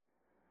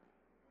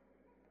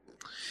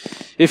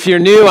If you're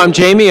new, I'm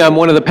Jamie. I'm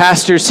one of the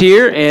pastors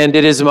here, and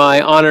it is my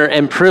honor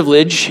and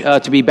privilege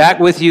to be back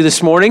with you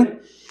this morning.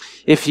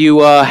 If you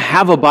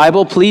have a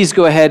Bible, please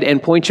go ahead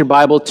and point your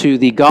Bible to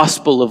the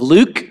Gospel of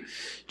Luke,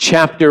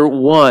 chapter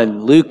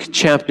 1. Luke,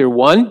 chapter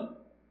 1.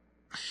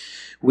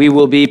 We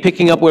will be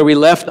picking up where we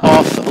left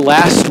off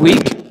last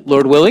week,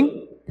 Lord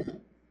willing.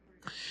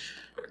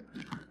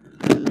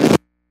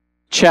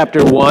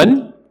 Chapter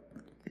 1.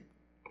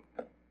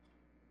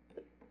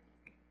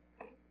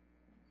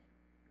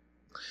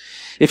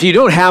 If you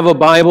don't have a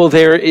Bible,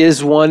 there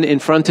is one in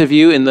front of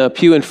you, in the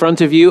pew in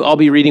front of you. I'll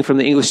be reading from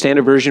the English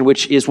Standard Version,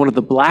 which is one of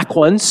the black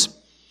ones.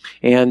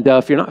 And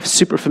if you're not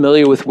super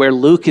familiar with where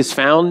Luke is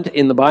found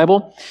in the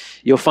Bible,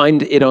 you'll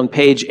find it on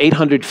page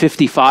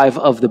 855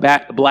 of the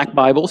black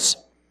Bibles.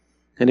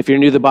 And if you're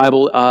new to the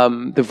Bible,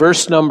 the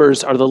verse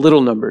numbers are the little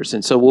numbers.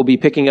 And so we'll be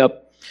picking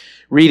up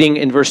reading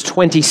in verse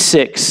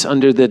 26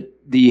 under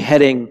the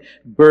heading,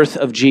 Birth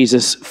of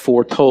Jesus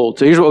Foretold.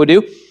 So here's what we'll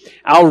do.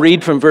 I'll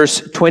read from verse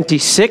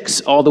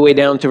 26 all the way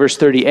down to verse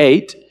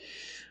 38.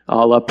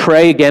 I'll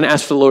pray again,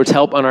 ask for the Lord's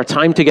help on our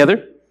time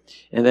together,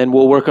 and then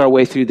we'll work our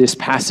way through this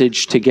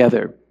passage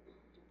together.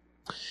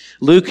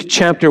 Luke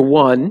chapter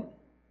 1,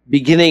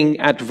 beginning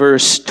at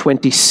verse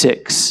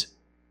 26.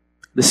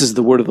 This is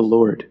the word of the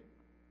Lord.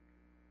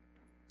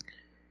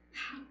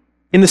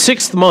 In the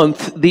 6th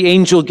month, the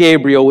angel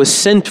Gabriel was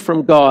sent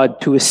from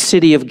God to a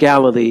city of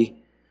Galilee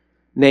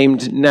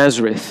named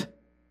Nazareth,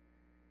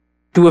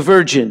 to a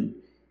virgin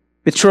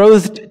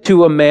betrothed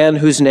to a man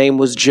whose name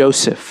was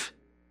Joseph,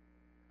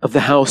 of the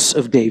house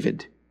of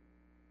David.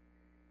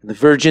 And the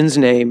virgin's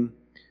name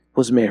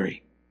was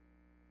Mary.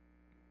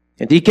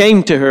 And he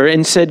came to her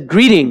and said,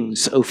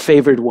 "Greetings, O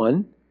favored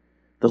one,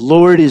 the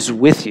Lord is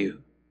with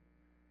you."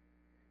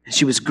 And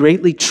she was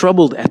greatly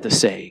troubled at the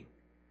saying,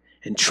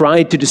 and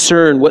tried to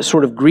discern what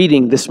sort of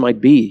greeting this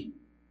might be.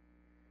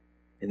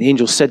 And the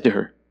angel said to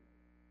her,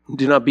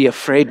 "Do not be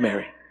afraid,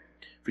 Mary,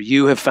 for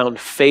you have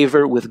found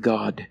favor with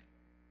God.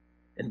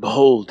 And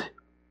behold,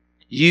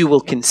 you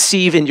will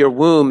conceive in your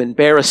womb and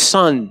bear a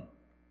son,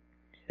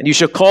 and you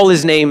shall call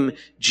his name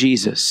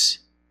Jesus.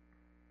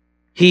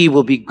 He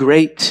will be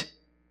great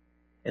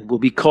and will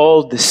be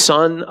called the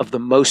Son of the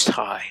Most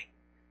High.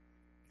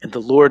 And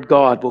the Lord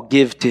God will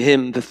give to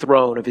him the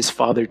throne of his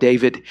father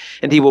David,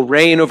 and he will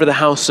reign over the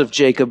house of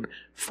Jacob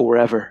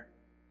forever.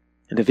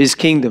 And of his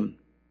kingdom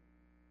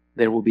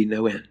there will be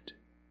no end."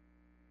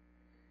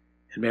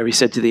 And Mary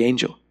said to the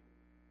angel,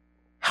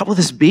 "How will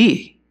this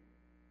be,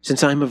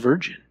 since I am a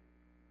virgin?"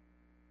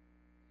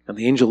 And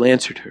the angel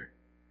answered her,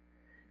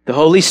 "The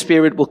Holy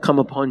Spirit will come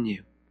upon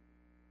you,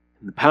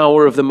 and the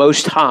power of the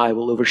Most High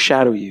will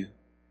overshadow you.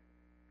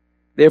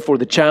 Therefore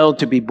the child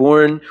to be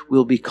born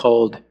will be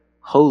called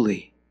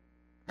Holy,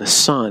 the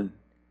Son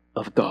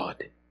of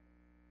God.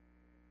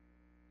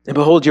 And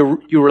behold, your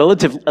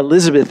relative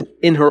Elizabeth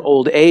in her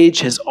old age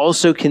has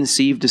also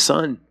conceived a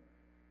son.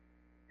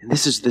 And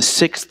this is the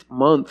 6th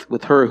month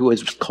with her who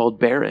is called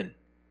barren.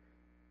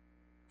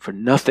 For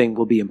nothing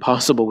will be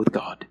impossible with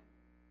God."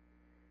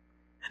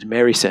 And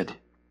Mary said,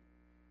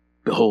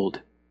 "Behold,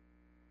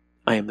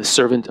 I am the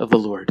servant of the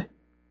Lord.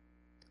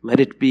 Let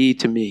it be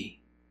to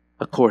me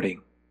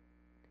according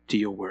to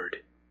your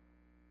word."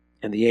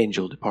 And the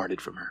angel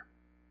departed from her.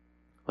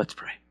 Let's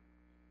pray.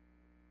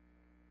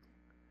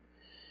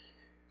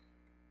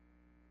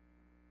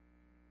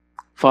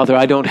 Father,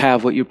 I don't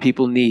have what your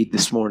people need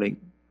this morning.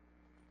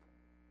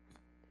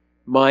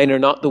 Mine are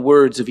not the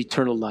words of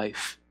eternal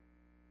life.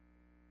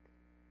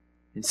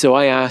 And so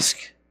I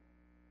ask,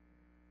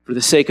 for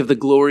the sake of the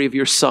glory of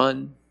your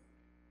Son,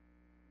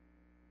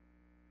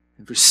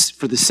 and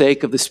for the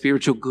sake of the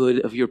spiritual good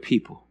of your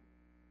people,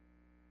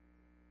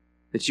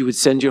 that you would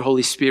send your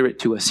Holy Spirit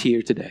to us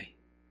here today,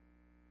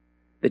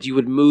 that you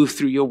would move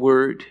through your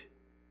word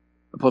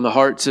upon the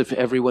hearts of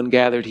everyone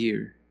gathered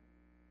here,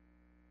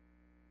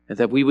 and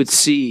that we would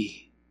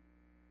see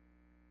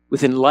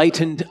with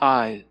enlightened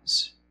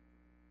eyes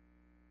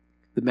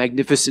the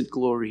magnificent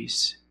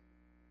glories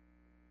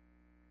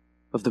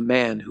of the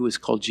man who is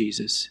called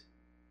Jesus.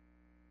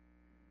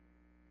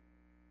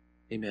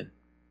 Amen.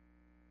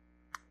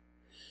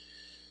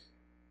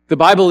 The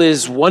Bible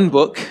is one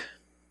book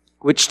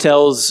which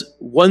tells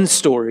one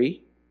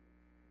story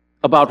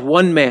about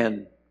one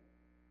man,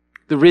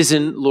 the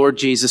risen Lord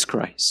Jesus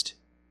Christ.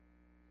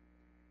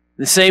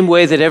 In the same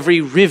way that every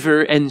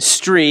river and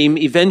stream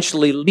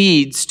eventually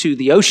leads to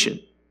the ocean,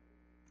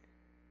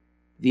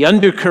 the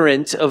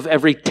undercurrent of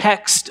every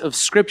text of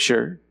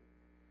Scripture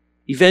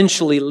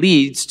eventually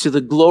leads to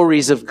the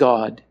glories of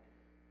God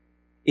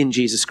in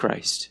Jesus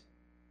Christ.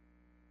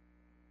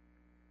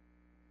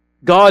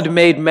 God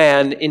made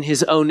man in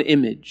his own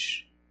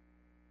image,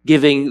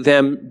 giving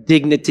them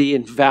dignity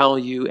and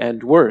value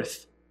and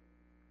worth.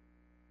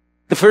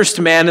 The first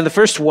man and the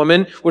first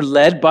woman were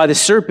led by the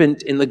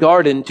serpent in the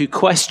garden to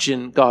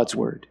question God's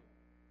word,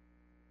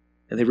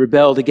 and they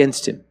rebelled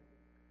against him.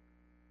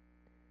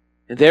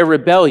 And their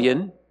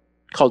rebellion,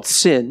 called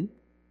sin,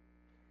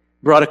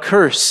 brought a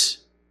curse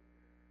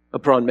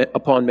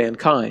upon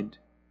mankind.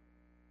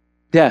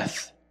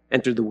 Death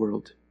entered the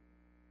world.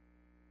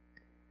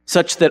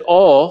 such that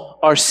all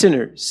are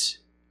sinners.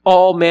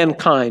 All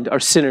mankind are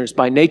sinners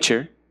by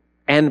nature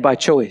and by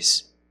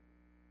choice.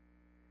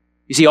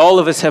 You see, all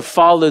of us have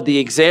followed the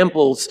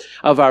examples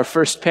of our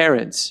first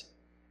parents,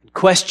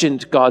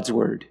 questioned God's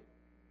word,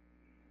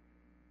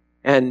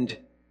 and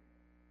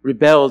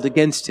rebelled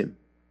against him.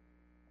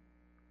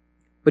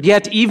 But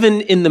yet, even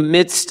in the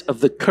midst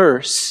of the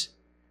curse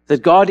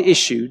that God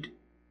issued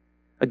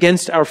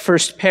against our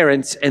first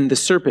parents and the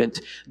serpent,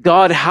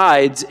 God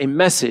hides a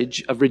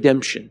message of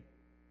redemption.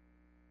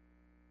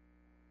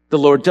 The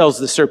Lord tells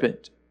the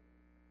serpent,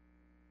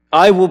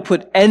 I will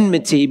put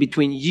enmity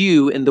between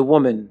you and the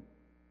woman,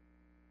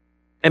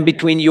 and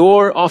between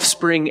your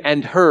offspring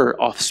and her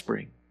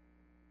offspring.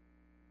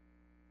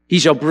 He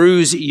shall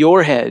bruise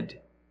your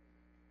head,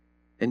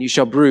 and you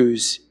shall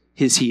bruise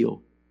his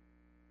heel.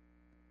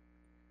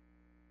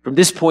 From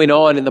this point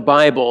on in the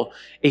Bible,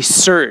 a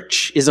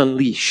search is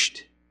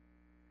unleashed.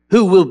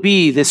 Who will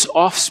be this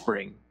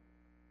offspring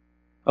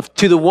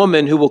to the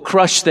woman who will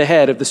crush the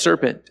head of the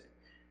serpent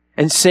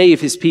and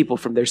save his people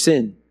from their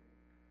sin?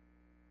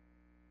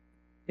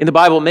 In the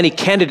Bible, many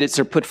candidates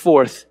are put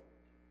forth,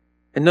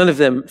 and none of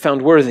them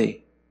found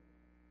worthy.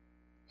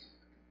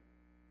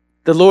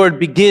 The Lord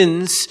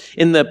begins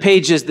in the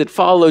pages that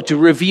follow to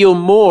reveal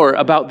more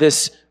about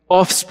this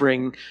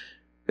offspring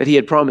that he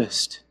had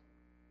promised.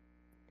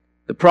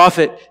 The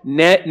prophet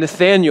Nathan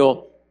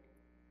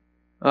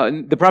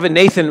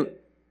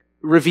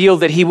revealed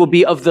that he will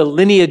be of the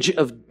lineage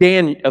of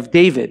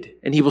David,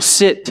 and he will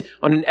sit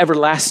on an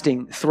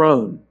everlasting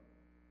throne.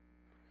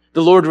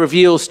 The Lord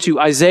reveals to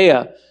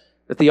Isaiah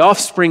that the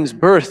offspring's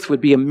birth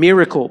would be a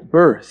miracle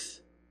birth.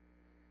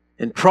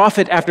 And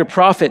prophet after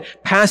prophet,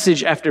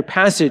 passage after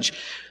passage,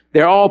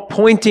 they're all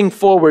pointing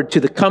forward to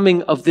the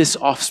coming of this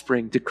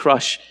offspring to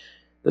crush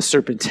the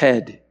serpent's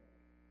head.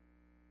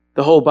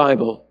 The whole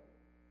Bible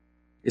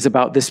is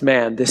about this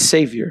man, this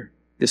Savior,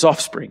 this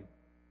offspring.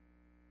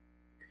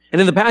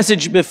 And in the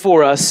passage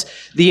before us,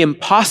 the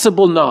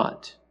impossible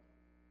knot,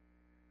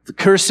 the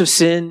curse of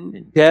sin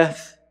and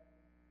death,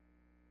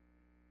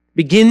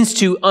 begins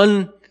to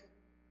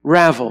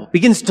unravel,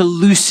 begins to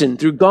loosen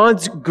through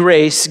God's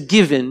grace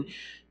given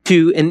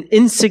to an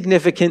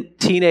insignificant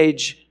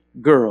teenage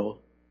girl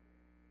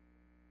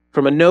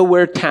from a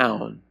nowhere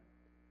town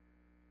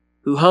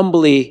who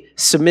humbly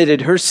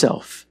submitted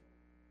herself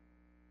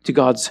to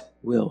God's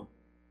will.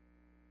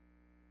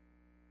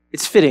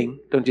 It's fitting,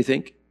 don't you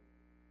think,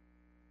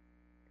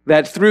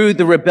 that through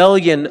the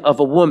rebellion of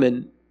a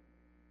woman,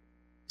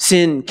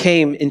 sin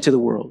came into the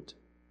world.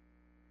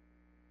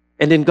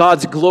 And in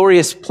God's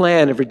glorious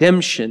plan of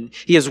redemption,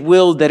 he has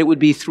willed that it would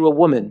be through a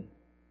woman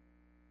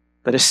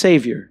that a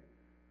Savior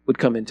would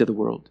come into the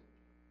world.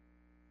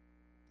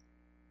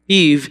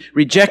 Eve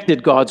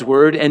rejected God's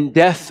word and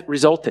death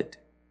resulted.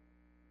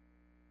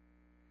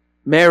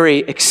 Mary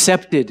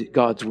accepted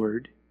God's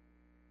word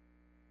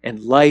and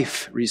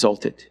life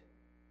resulted.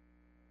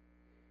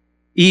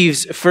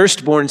 Eve's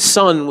firstborn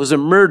son was a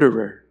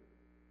murderer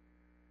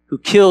who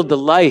killed the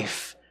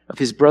life of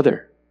his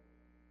brother.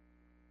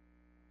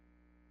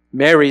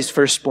 Mary's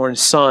firstborn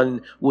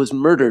son was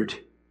murdered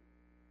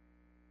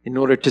in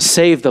order to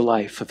save the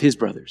life of his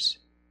brothers.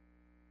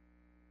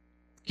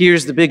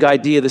 Here's the big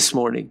idea this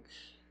morning,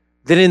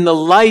 that in the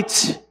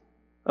light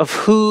of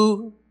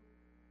who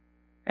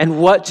and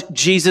what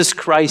Jesus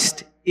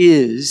Christ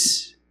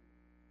is,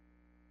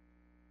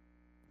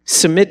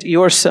 submit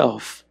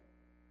yourself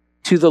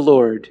to the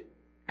Lord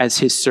as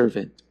his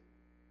servant.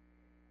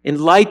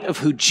 In light of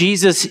who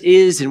Jesus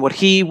is and what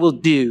he will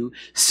do,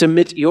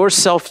 submit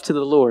yourself to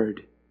the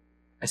Lord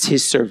as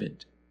his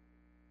servant.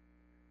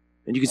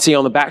 And you can see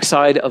on the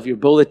backside of your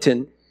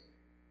bulletin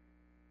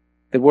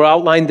that we'll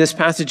outline this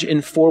passage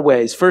in 4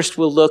 ways. First,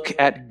 we'll look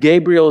at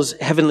Gabriel's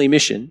heavenly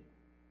mission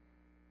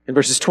in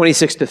verses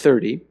 26 to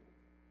 30.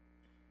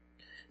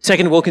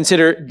 Second, we'll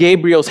consider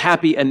Gabriel's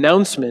happy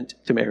announcement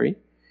to Mary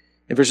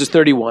in verses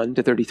 31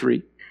 to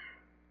 33.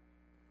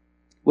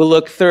 We'll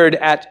look third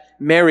at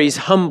Mary's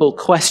humble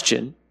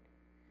question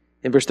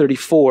in verse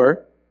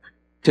 34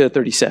 to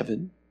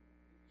 37.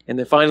 And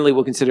then finally,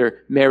 we'll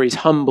consider Mary's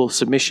humble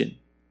submission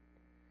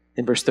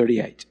in verse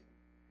 38.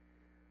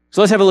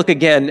 So let's have a look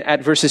again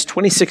at verses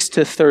 26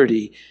 to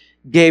 30,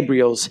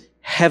 Gabriel's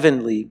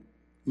heavenly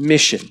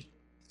mission.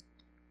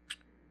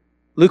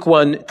 Luke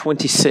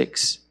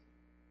 1:26.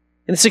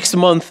 In the 6th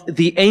month,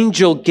 the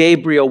angel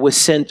Gabriel was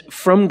sent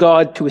from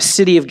God to a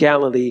city of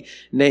Galilee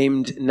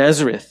named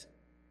Nazareth,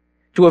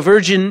 to a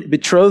virgin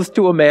betrothed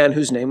to a man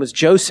whose name was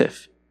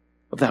Joseph,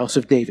 of the house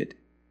of David.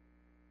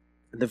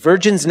 And the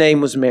virgin's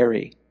name was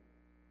Mary.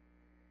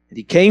 And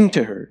he came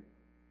to her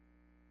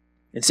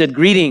and said,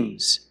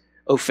 "Greetings,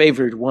 O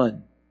favored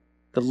one,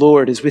 the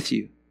Lord is with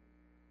you."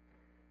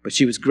 But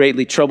she was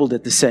greatly troubled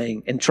at the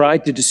saying and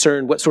tried to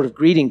discern what sort of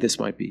greeting this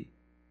might be.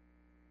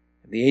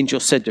 And the angel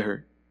said to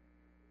her,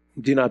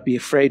 "Do not be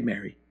afraid,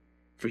 Mary,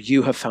 for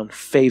you have found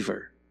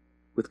favor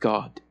with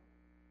God."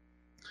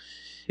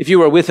 If you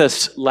were with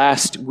us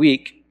last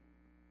week,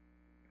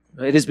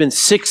 it has been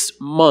 6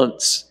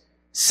 months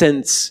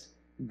since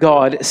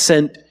God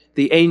sent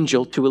the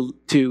angel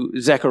to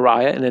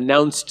Zechariah and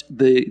announced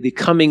the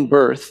coming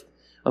birth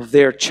of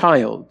their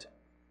child.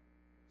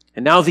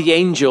 And now the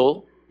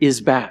angel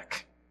is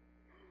back.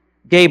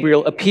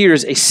 Gabriel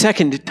appears a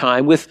second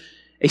time with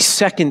a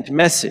second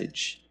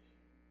message.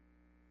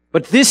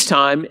 But this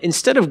time,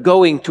 instead of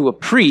going to a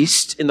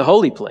priest in the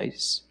holy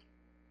place,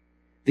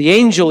 the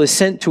angel is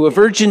sent to a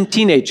virgin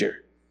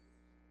teenager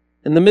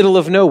in the middle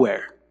of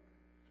nowhere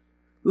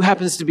who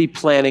happens to be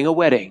planning a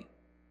wedding.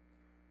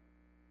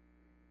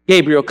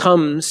 Gabriel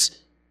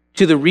comes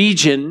to the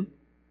region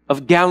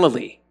of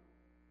Galilee,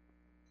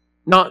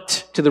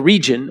 not to the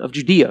region of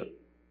Judea.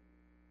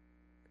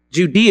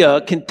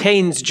 Judea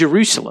contains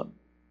Jerusalem,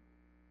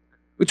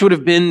 which would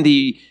have been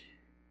the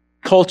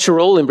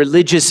cultural and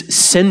religious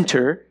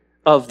center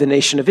of the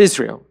nation of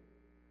Israel.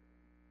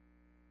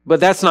 But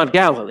that's not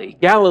Galilee.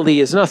 Galilee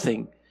is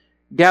nothing.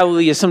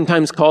 Galilee is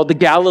sometimes called the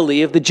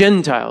Galilee of the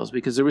Gentiles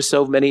because there were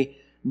so many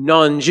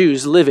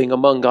non-Jews living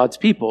among God's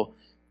people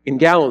in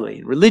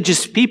Galilee.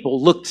 Religious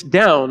people looked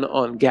down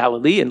on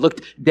Galilee and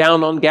looked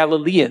down on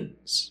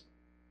Galileans.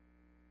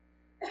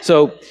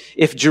 So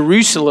if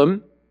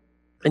Jerusalem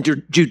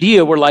and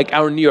Judea were like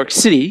our New York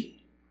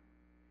City,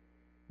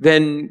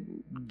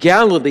 then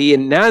Galilee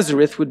and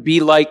Nazareth would be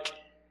like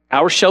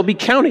our Shelby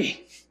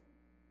County.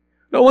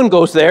 No one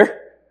goes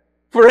there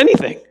for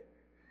anything.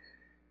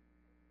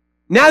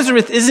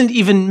 Nazareth isn't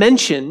even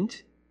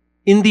mentioned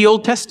in the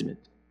Old Testament.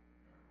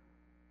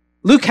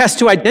 Luke has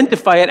to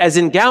identify it as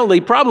in Galilee,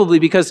 probably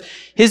because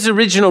his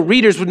original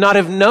readers would not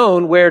have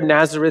known where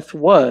Nazareth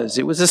was.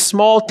 It was a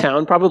small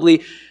town,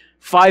 probably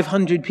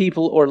 500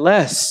 people or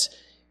less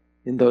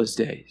in those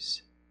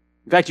days.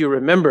 In fact, you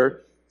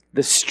remember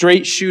the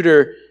straight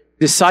shooter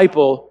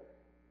disciple,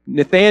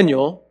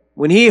 Nathanael,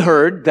 when he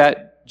heard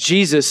that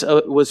Jesus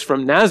was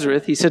from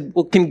Nazareth, he said,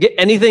 well, can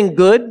anything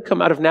good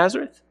come out of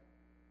Nazareth?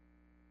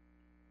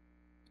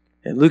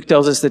 And Luke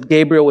tells us that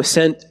Gabriel was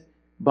sent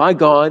by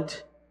God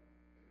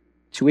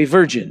to a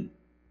virgin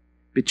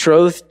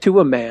betrothed to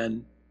a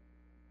man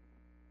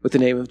with the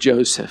name of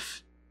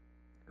Joseph,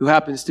 who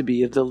happens to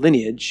be of the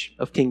lineage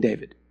of King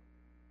David.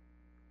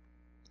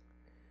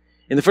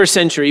 In the first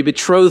century,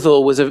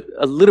 betrothal was a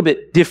little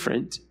bit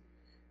different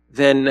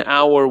than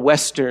our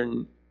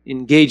Western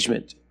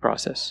engagement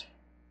process.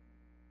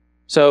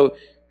 So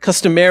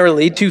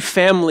customarily, two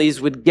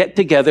families would get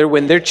together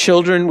when their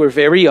children were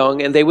very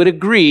young and they would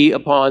agree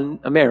upon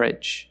a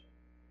marriage.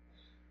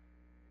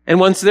 And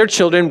once their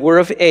children were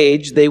of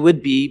age, they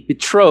would be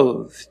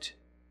betrothed.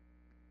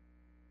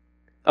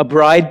 A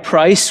bride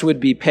price would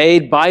be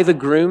paid by the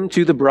groom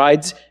to the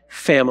bride's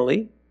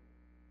family.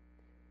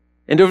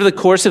 And over the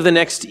course of the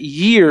next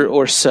year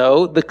or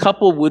so, the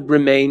couple would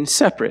remain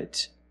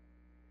separate.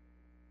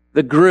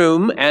 The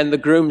groom and the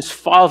groom's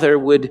father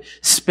would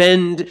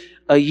spend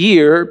a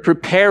year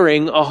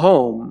preparing a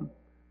home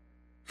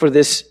for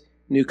this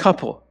new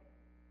couple.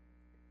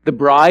 The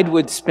bride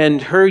would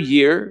spend her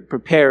year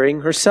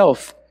preparing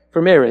herself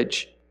for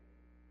marriage.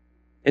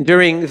 And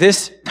during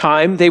this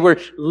time, they were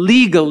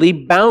legally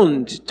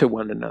bound to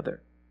one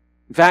another.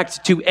 In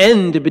fact, to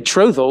end a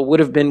betrothal would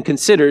have been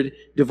considered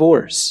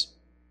divorce.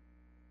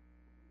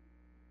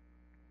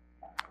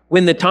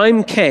 When the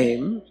time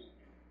came,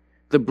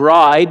 the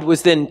bride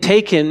was then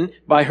taken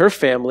by her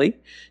family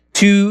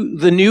to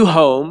the new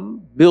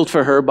home built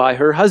for her by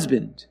her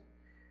husband,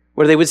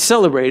 where they would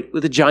celebrate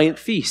with a giant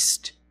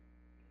feast.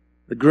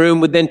 The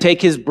groom would then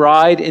take his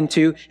bride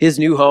into his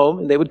new home,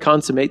 and they would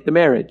consummate the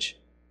marriage.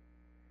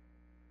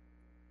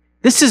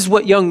 This is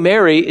what young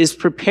Mary is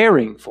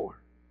preparing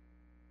for.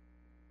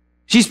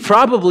 She's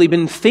probably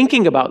been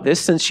thinking about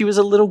this since she was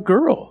a little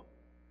girl,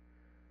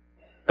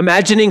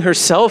 imagining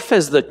herself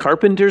as the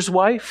carpenter's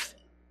wife,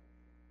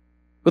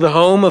 with a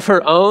home of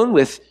her own,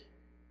 with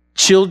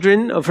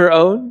children of her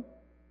own,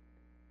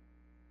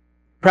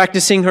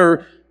 practicing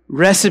her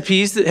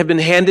recipes that have been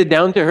handed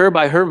down to her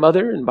by her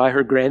mother and by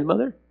her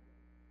grandmother,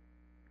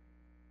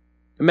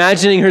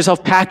 imagining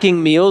herself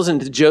packing meals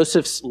into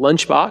Joseph's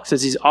lunchbox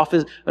as he's off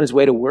on his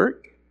way to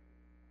work.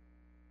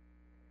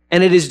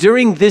 And it is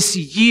during this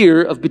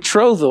year of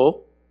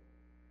betrothal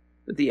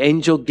that the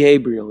angel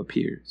Gabriel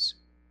appears.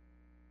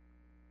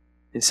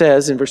 It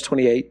says in verse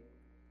 28,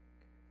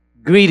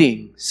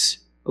 "Greetings,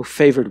 O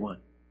favored one.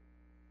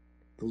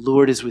 The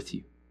Lord is with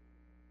you."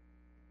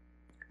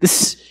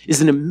 This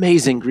is an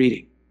amazing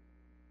greeting.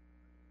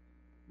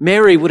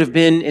 Mary would have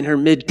been in her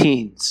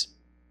mid-teens,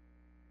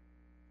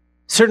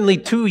 certainly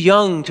too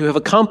young to have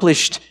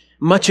accomplished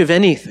much of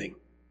anything.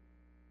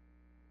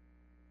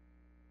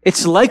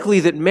 It's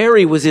likely that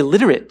Mary was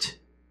illiterate,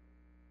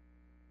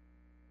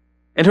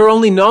 and her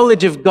only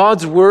knowledge of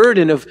God's word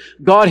and of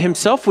God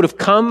himself would have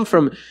come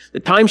from the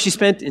time she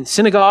spent in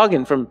synagogue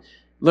and from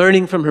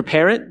learning from her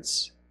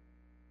parents.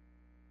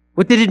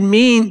 What did it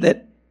mean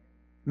that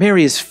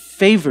Mary is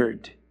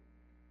favored?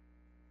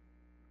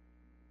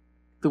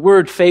 The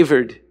word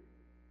favored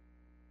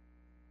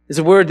is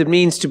a word that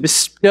means to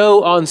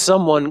bestow on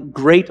someone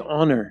great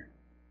honor.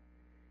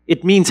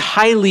 It means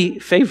highly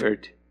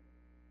favored.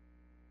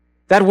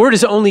 That word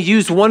is only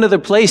used one other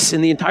place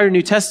in the entire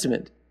New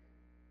Testament.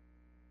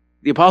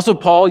 The Apostle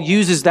Paul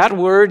uses that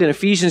word in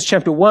Ephesians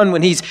chapter 1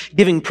 when he's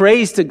giving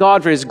praise to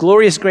God for his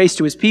glorious grace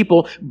to his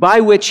people, by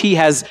which he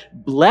has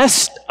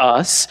blessed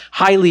us,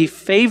 highly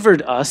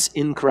favored us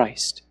in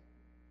Christ.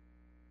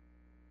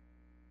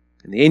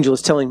 And the angel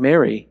is telling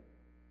Mary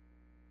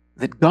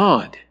that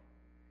God,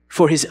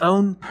 for his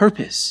own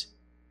purpose,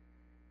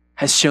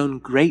 has shown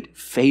great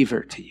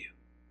favor to you.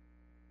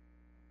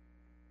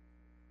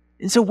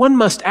 And so one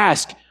must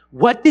ask,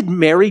 what did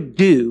Mary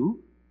do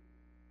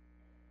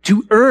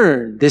to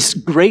earn this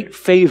great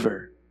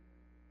favor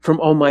from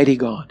Almighty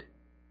God?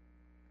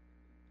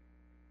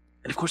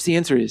 And of course the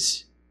answer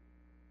is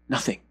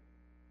nothing.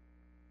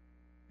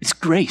 It's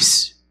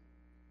grace.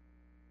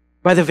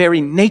 By the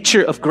very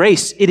nature of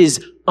grace, it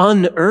is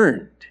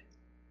unearned.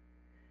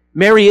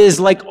 Mary is,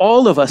 like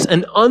all of us,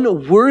 an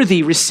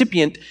unworthy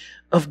recipient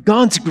of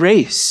God's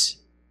grace.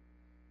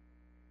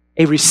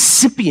 A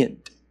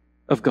recipient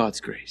of God's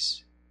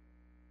grace.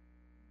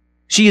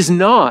 She is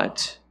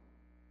not,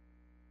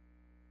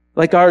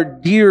 like our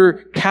dear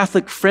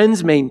Catholic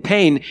friends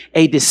maintain,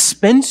 a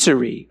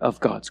dispensary of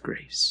God's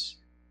grace.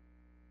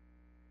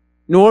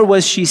 Nor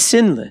was she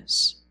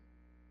sinless.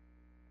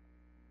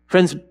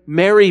 Friends,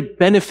 Mary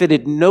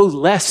benefited no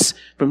less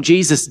from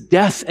Jesus'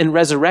 death and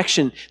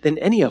resurrection than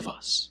any of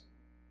us.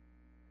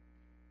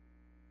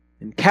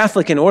 And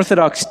Catholic and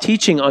Orthodox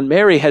teaching on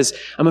Mary has,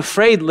 I'm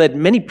afraid, led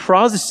many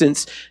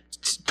Protestants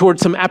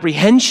towards some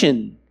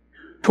apprehension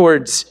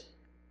towards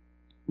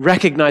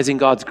recognizing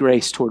God's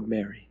grace toward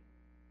Mary.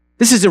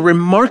 This is a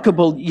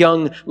remarkable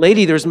young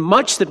lady. There's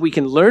much that we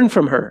can learn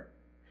from her,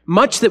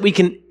 much that we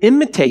can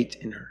imitate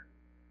in her.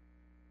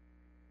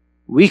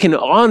 We can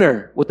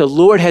honor what the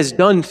Lord has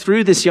done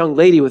through this young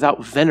lady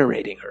without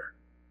venerating her.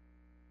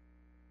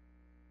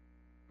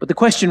 But the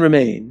question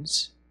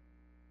remains,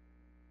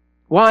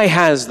 why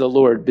has the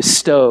Lord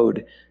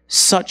bestowed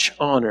such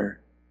honor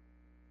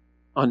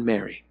on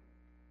Mary?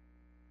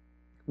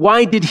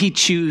 Why did he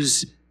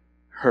choose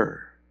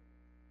her?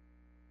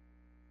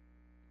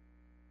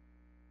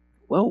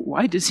 Well,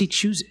 why does he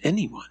choose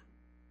anyone?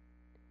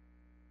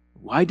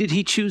 Why did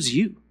he choose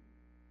you?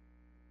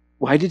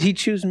 Why did he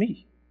choose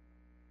me?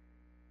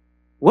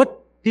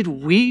 What did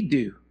we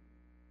do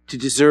to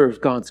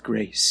deserve God's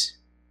grace?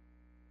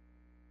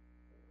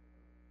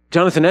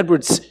 Jonathan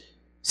Edwards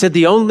said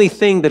the only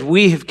thing that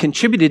we have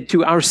contributed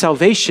to our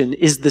salvation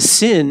is the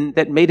sin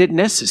that made it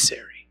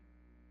necessary.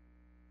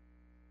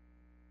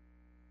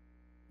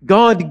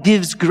 God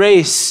gives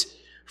grace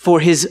for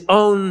his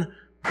own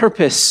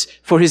purpose,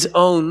 for his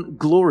own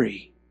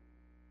glory.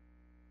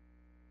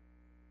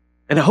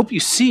 And I hope you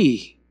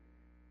see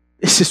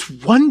this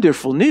is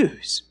wonderful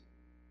news.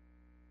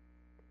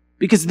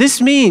 Because this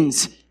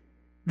means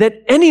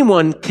that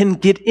anyone can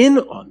get in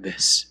on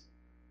this.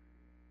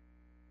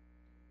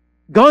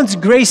 God's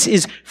grace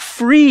is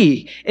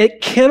free.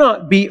 It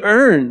cannot be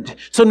earned.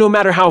 So no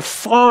matter how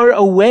far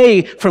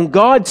away from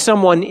God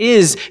someone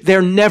is,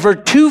 they're never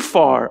too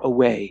far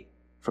away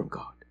from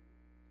God.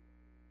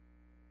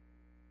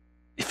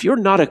 If you're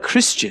not a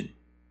Christian,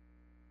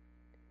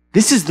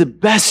 this is the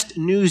best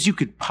news you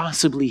could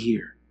possibly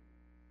hear.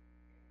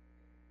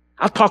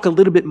 I'll talk a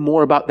little bit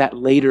more about that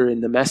later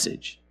in the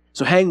message.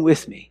 So hang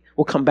with me.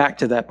 We'll come back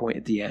to that point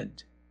at the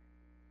end.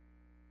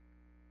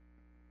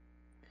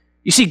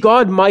 You see,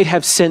 God might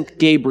have sent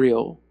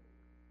Gabriel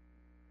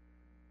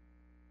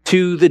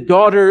to the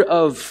daughter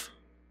of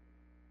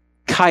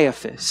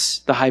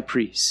Caiaphas, the high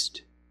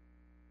priest.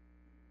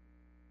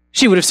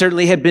 She would have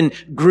certainly had been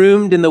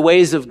groomed in the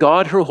ways of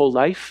God her whole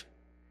life.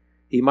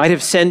 He might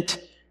have sent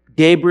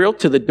Gabriel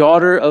to the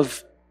daughter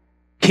of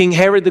King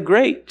Herod the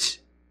Great,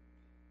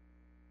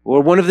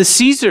 or one of the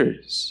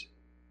Caesars.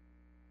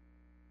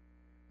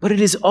 But it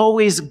is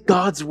always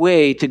God's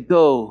way to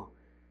go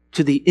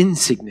to the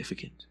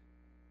insignificant,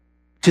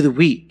 to the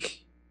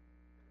weak,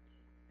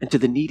 and to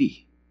the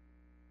needy.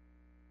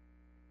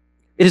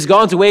 It is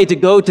God's way to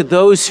go to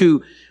those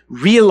who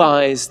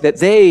realize that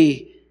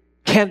they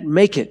can't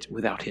make it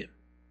without him.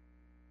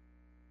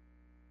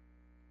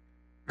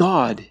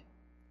 God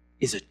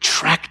is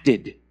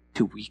attracted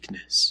to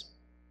weakness.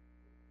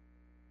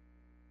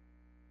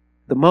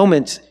 The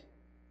moment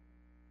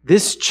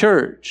this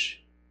church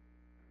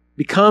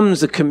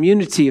becomes a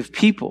community of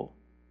people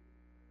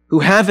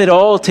who have it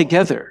all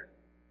together,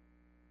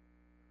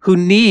 who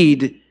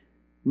need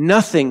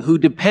nothing, who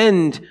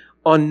depend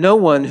on no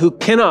one, who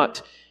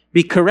cannot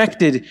be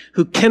corrected,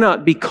 who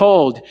cannot be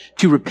called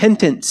to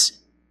repentance,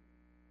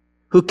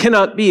 who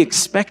cannot be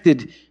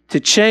expected to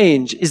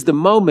change, is the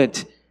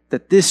moment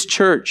that this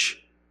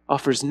church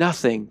offers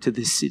nothing to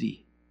this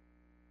city.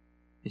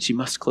 And she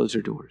must close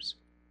her doors.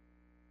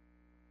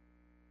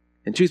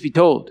 And truth be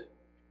told,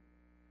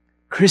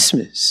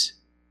 Christmas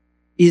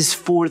is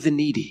for the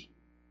needy.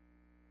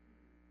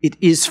 It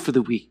is for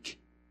the weak.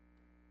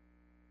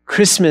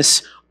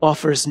 Christmas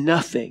offers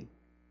nothing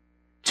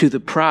to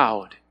the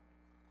proud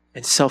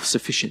and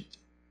self-sufficient.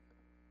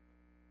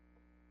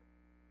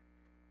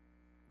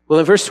 Well,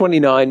 in verse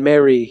 29,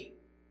 Mary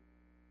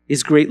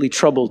is greatly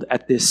troubled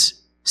at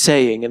this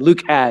saying. And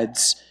Luke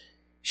adds,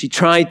 she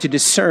tried to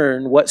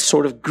discern what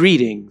sort of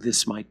greeting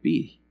this might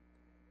be.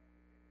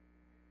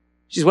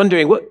 She's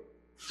wondering,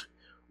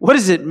 what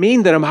does it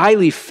mean that I'm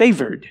highly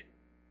favored?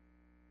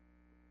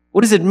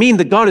 What does it mean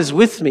that God is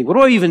with me? What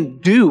do I even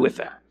do with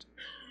that?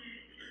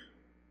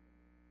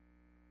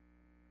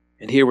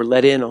 And here we're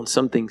let in on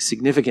something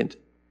significant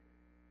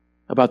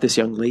about this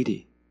young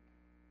lady.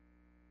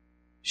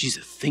 She's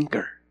a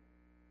thinker.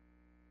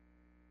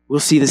 We'll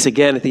see this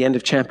again at the end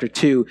of chapter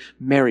 2.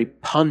 Mary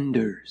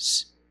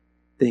ponders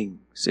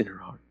things in her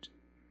heart.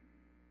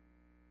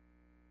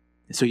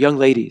 And so, young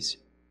ladies,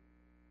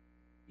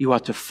 you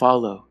ought to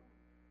follow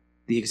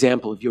the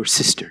example of your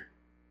sister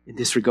in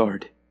this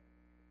regard.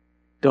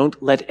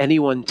 Don't let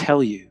anyone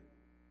tell you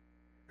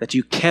that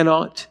you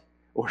cannot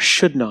or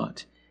should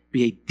not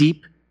be a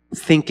deep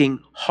thinking,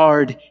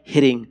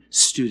 hard-hitting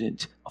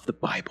student of the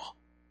Bible.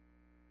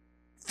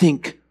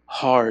 Think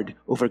hard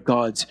over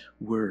God's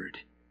Word.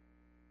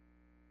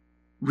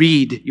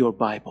 Read your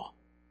Bible.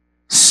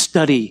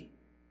 Study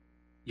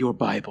your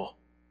Bible.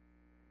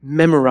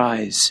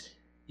 Memorize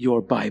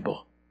your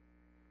Bible.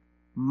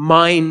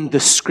 Mine the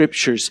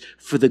Scriptures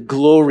for the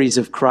glories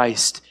of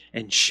Christ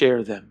and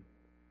share them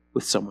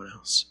with someone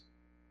else.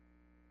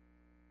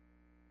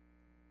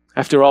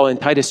 After all, in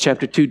Titus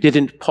chapter 2,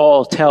 didn't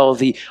Paul tell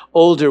the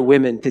older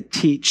women to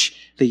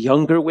teach the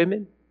younger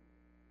women?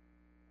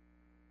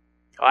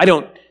 I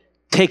don't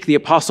take the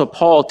Apostle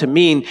Paul to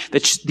mean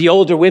that the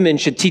older women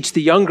should teach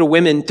the younger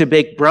women to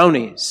bake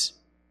brownies.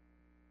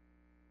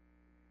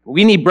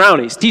 We need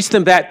brownies. Teach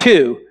them that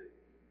too.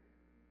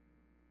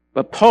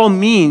 But Paul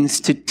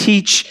means to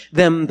teach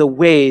them the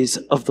ways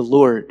of the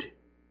Lord.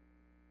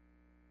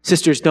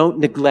 Sisters, don't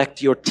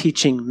neglect your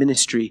teaching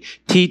ministry.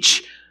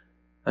 Teach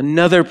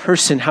another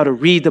person how to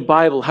read the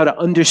Bible, how to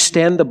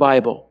understand the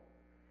Bible,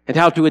 and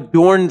how to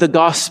adorn the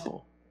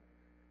gospel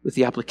with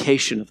the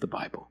application of the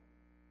Bible.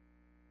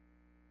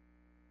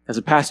 As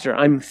a pastor,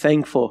 I'm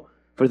thankful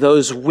for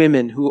those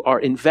women who are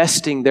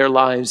investing their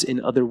lives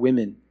in other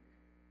women,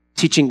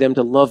 teaching them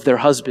to love their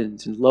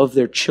husbands and love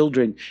their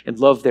children and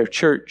love their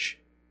church.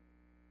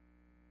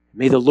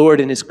 May the Lord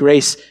in His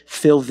grace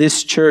fill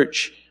this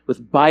church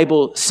with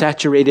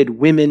Bible-saturated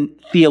women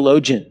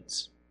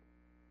theologians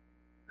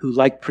who,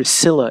 like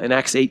Priscilla in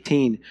Acts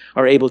 18,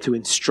 are able to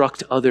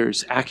instruct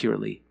others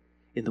accurately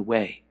in the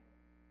way.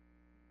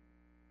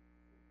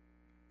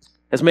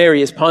 As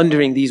Mary is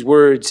pondering these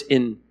words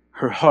in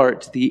her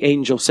heart, the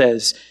angel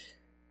says,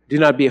 "Do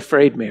not be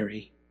afraid,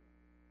 Mary,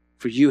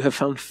 for you have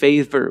found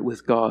favor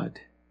with God."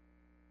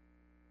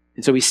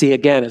 And so we see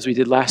again, as we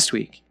did last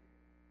week,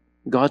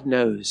 God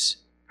knows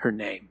her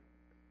name.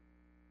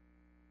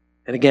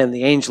 And again,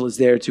 the angel is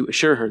there to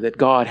assure her that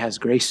God has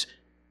grace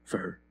for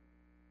her.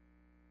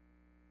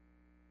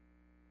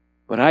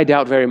 But I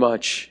doubt very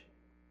much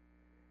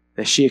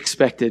that she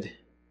expected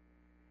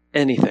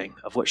anything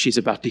of what she's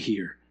about to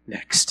hear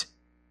next.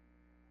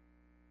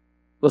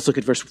 Let's look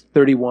at verse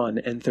 31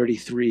 and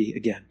 33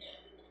 again.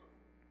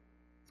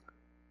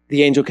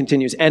 The angel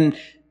continues, "And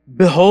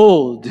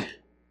behold,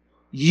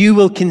 you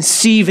will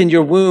conceive in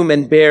your womb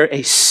and bear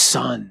a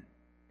son,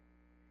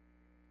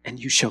 and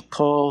you shall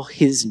call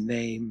his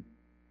name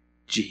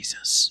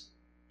Jesus.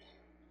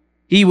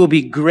 He will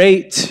be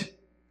great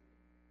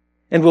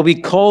and will be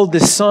called the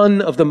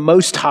Son of the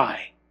Most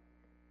High.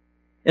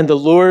 And the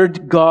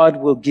Lord God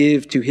will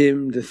give to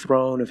him the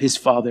throne of his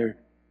father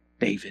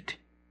David.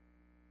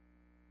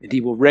 And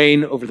he will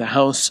reign over the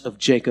house of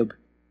Jacob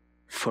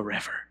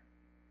forever.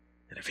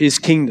 And of his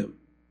kingdom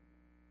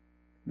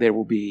there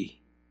will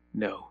be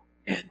no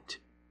end."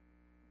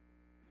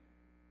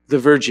 The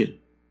virgin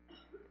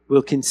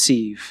will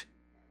conceive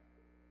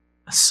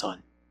a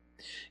son.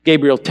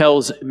 Gabriel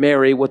tells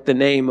Mary what the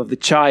name of the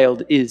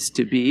child is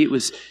to be. It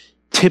was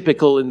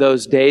typical in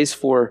those days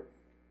for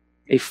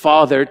a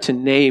father to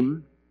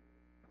name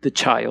the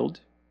child.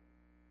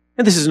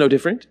 And this is no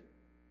different.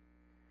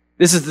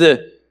 This is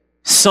the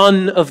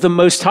Son of the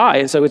Most High,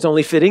 and so it's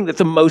only fitting that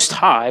the Most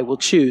High will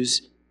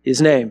choose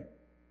his name.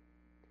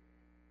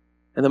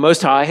 And the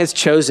Most High has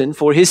chosen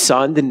for his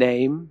son the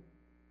name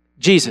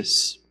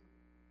Jesus.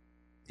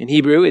 In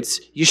Hebrew, it's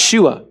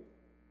Yeshua.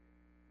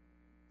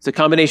 It's a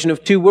combination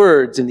of two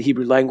words in the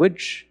Hebrew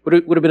language. Would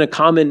have been a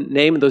common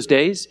name in those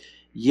days.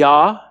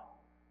 Yah,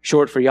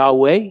 short for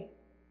Yahweh,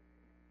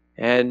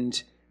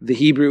 and the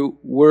Hebrew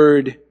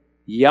word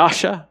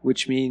Yasha,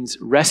 which means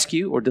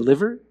rescue or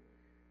deliver.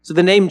 So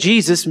the name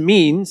Jesus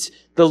means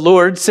the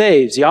Lord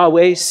saves.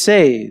 Yahweh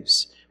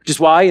saves. Which is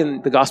why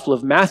in the Gospel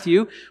of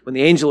Matthew, when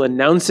the angel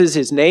announces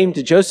his name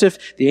to Joseph,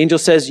 the angel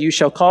says, "You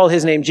shall call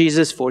his name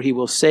Jesus, for he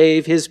will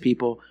save his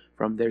people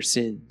from their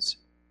sins."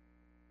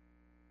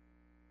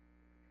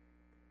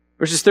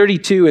 Verses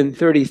 32 and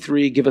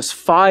 33 give us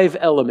 5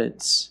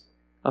 elements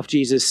of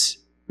Jesus'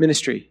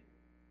 ministry.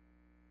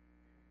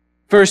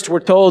 First,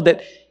 we're told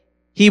that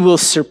he will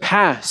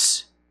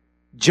surpass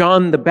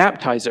John the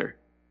Baptizer,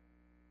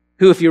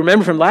 who, if you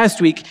remember from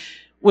last week,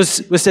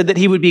 was said that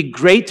he would be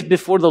great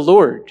before the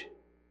Lord.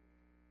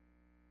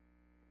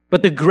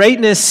 But the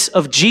greatness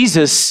of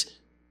Jesus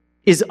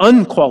is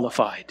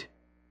unqualified.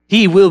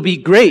 He will be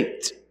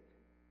great,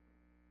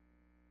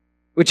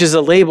 which is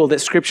a label that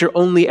Scripture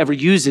only ever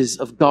uses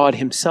of God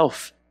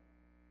himself.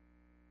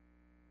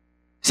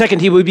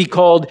 Second, he will be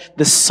called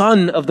the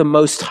Son of the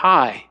Most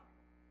High.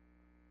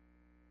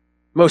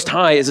 Most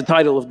High is a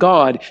title of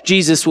God.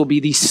 Jesus will be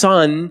the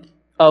Son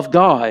of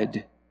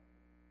God,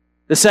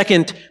 the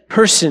second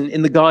person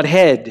in the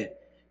Godhead,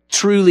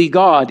 truly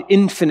God,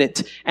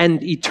 infinite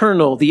and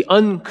eternal, the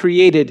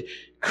uncreated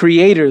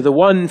Creator, the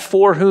one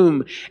for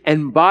whom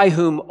and by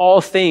whom all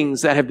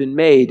things that have been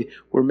made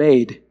were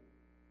made.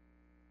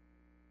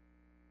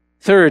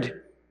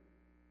 Third,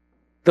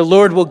 the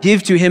Lord will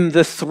give to him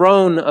the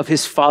throne of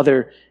his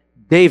father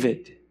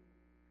David.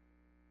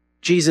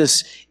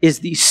 Jesus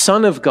is the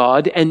Son of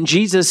God, and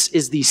Jesus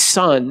is the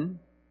Son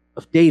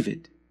of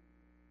David.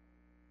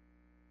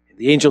 And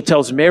the angel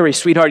tells Mary,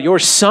 sweetheart, your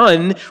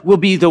son will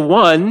be the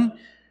one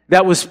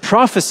that was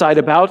prophesied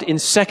about in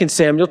 2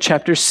 Samuel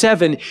chapter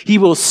 7. He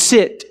will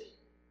sit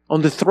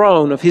on the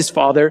throne of his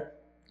father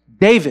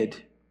David.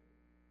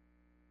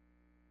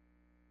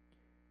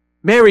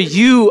 Mary,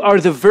 you are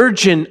the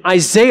virgin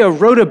Isaiah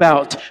wrote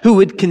about, who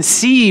would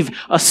conceive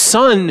a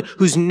son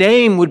whose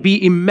name would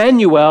be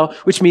Emmanuel,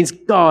 which means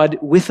God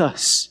with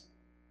us.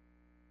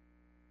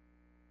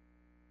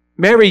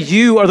 Mary,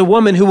 you are the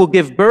woman who will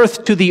give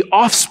birth to the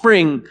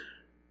offspring,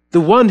 the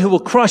one who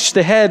will crush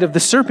the head of the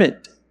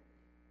serpent.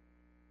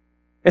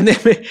 And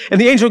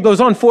the angel goes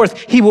on forth,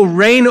 he will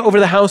reign over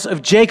the house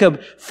of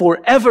Jacob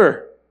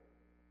forever.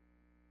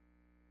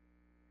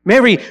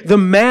 Mary, the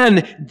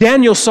man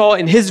Daniel saw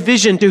in his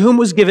vision, to whom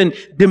was given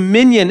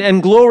dominion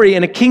and glory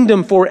and a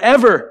kingdom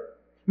forever.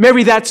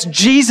 Mary, that's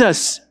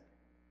Jesus.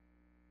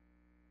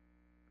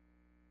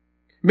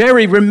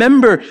 Mary,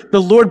 remember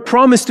the Lord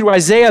promised through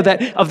Isaiah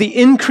that of the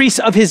increase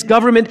of his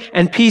government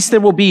and peace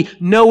there will be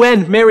no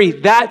end. Mary,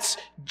 that's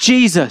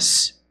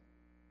Jesus.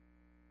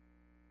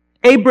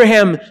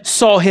 Abraham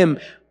saw him.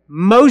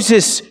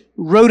 Moses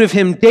wrote of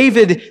him.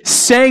 David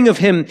sang of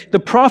him. The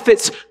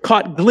prophets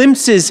caught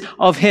glimpses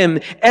of him.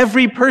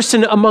 Every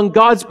person among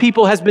God's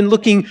people has been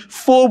looking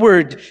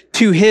forward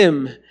to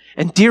him.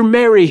 And dear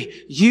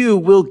Mary, you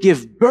will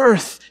give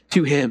birth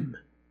to him.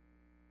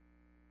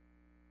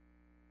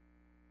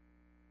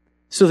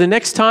 So the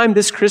next time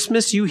this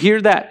Christmas you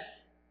hear that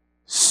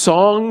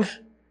song,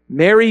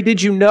 Mary,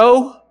 did you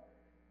know?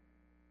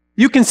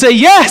 You can say,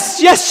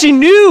 yes, she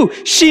knew.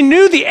 She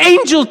knew. The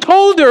angel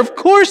told her. Of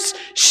course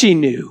she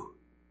knew.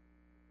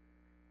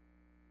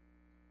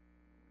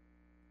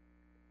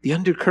 The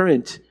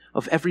undercurrent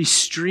of every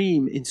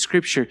stream in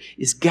Scripture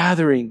is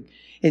gathering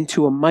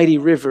into a mighty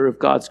river of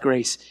God's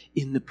grace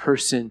in the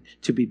person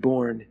to be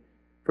born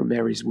from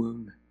Mary's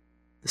womb,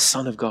 the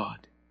Son of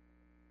God.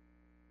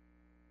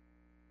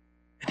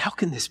 And how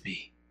can this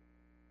be?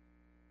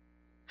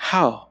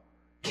 How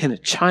can a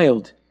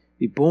child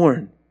be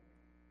born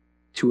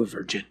to a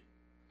virgin?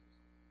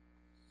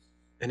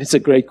 And it's a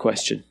great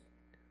question.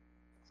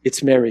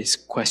 It's Mary's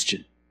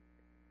question.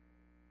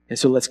 And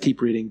so let's keep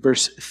reading.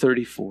 Verse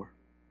 34.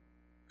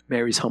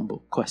 Mary's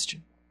humble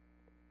question.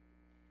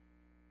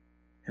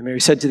 And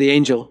Mary said to the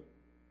angel,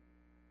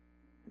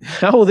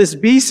 how will this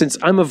be since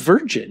I'm a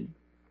virgin?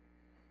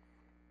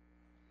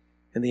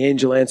 And the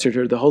angel answered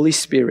her, the Holy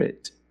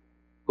Spirit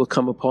will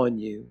come upon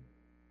you,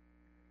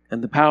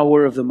 and the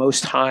power of the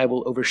Most High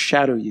will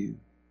overshadow you.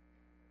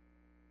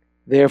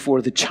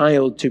 Therefore, the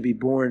child to be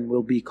born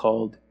will be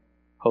called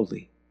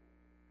Holy,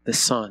 the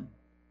Son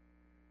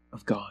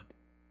of God.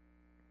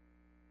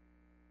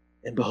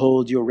 And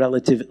behold, your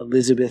relative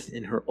Elizabeth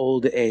in her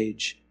old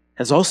age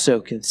has also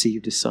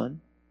conceived a son.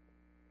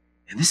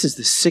 And this is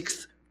the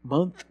 6th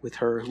month with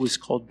her who is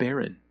called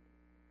barren.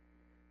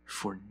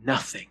 For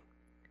nothing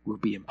will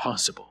be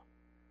impossible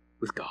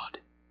with God.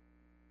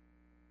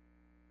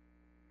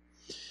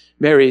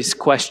 Mary's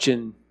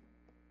question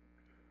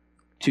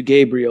to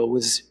Gabriel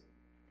was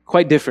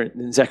quite different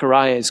than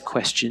Zechariah's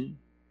question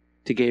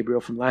to Gabriel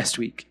from last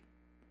week.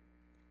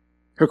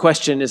 Her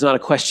question is not a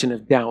question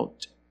of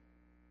doubt,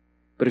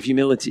 but of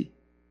humility.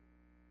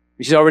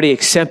 She's already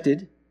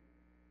accepted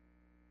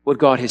what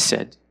God has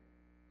said.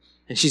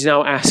 And she's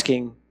now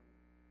asking,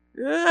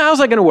 how's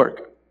that going to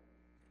work?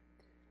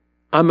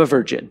 I'm a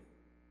virgin.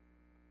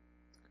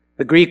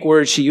 The Greek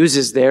word she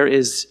uses there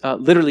is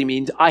literally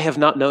means, I have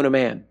not known a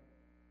man.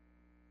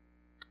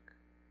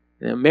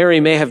 Now, Mary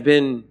may have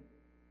been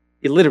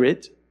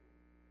illiterate,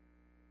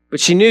 but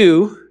she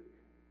knew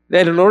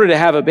that in order to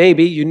have a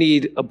baby, you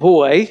need a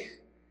boy,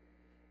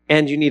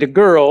 and you need a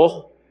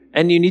girl,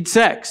 and you need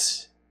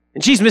sex.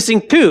 And she's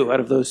missing 2 out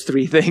of those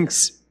 3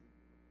 things.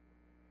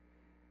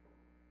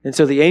 And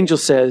so the angel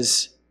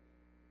says,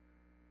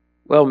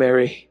 well,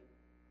 Mary,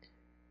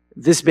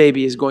 this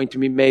baby is going to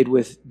be made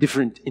with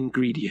different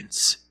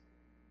ingredients.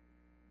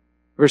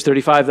 Verse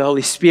 35, the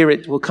Holy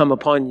Spirit will come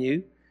upon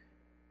you,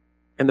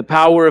 and the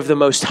power of the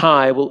Most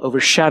High will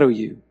overshadow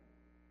you.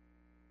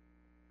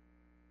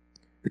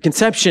 The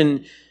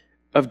conception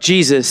of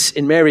Jesus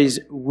in Mary's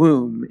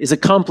womb is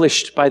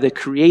accomplished by the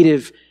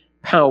creative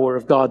power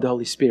of God the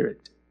Holy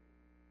Spirit.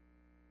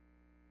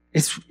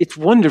 It's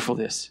wonderful,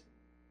 this.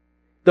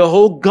 The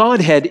whole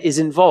Godhead is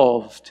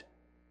involved.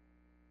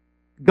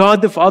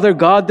 God the Father,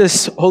 God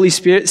the Holy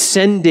Spirit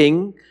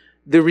sending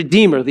the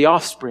Redeemer, the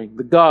offspring,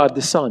 the God,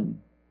 the Son.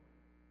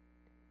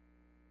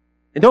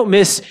 And don't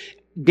miss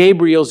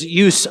Gabriel's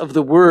use of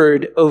the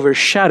word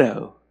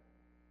overshadow.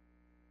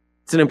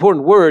 It's an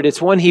important word.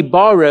 It's one he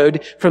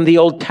borrowed from the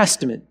Old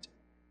Testament.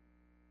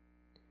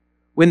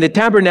 When the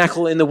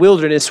tabernacle in the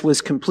wilderness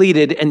was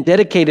completed and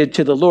dedicated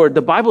to the Lord,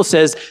 the Bible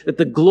says that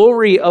the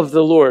glory of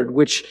the Lord,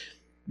 which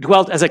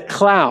dwelt as a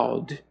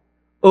cloud,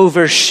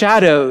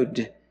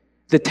 overshadowed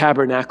the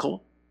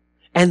tabernacle,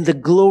 and the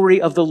glory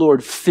of the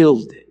Lord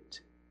filled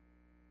it.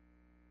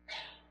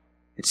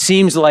 It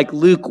seems like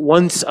Luke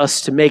wants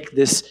us to make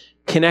this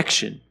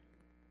connection.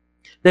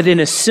 That in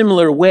a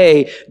similar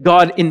way,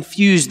 God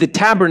infused the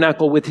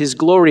tabernacle with his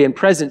glory and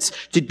presence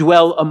to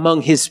dwell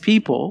among his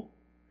people.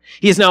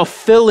 He is now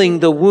filling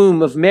the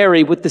womb of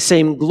Mary with the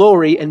same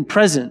glory and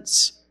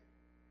presence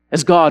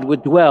as God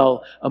would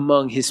dwell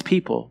among his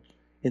people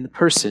in the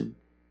person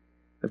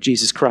of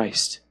Jesus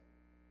Christ.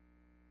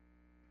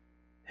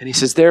 And he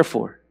says,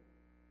 therefore,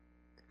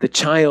 the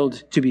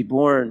child to be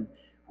born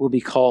will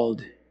be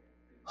called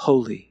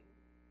Holy,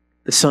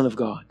 the Son of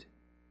God.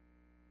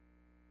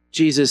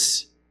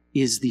 Jesus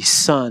is the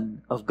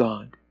Son of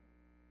God.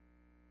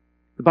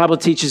 The Bible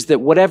teaches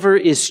that whatever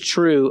is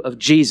true of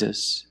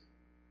Jesus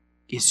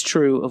is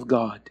true of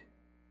God.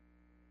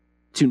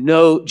 To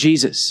know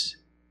Jesus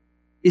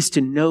is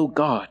to know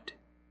God.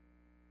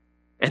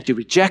 And to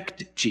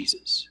reject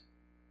Jesus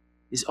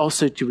is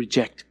also to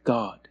reject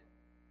God.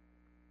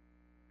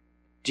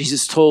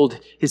 Jesus told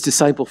his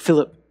disciple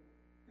Philip,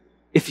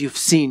 if you've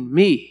seen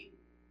me,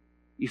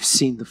 you've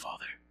seen the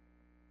Father.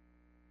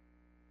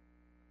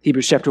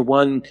 Hebrews chapter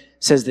 1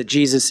 says that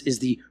Jesus is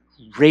the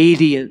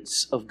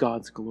radiance of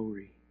God's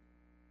glory,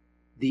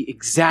 the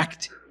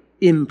exact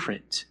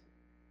imprint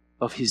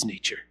of his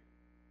nature.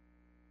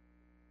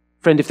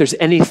 Friend, if there's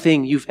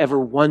anything you've ever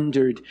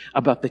wondered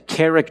about the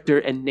character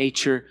and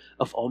nature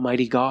of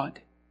Almighty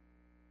God,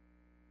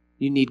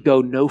 you need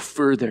go no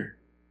further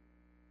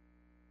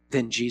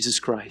than Jesus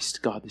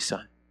Christ, God the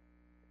Son.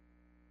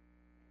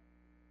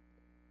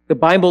 The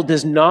Bible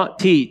does not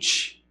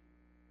teach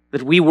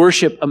that we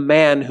worship a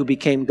man who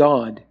became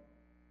God.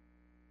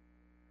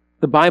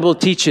 The Bible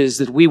teaches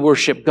that we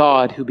worship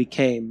God who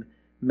became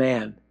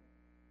man.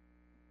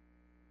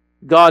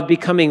 God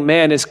becoming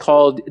man is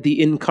called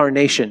the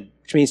incarnation,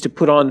 which means to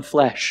put on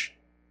flesh.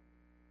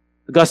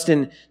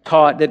 Augustine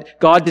taught that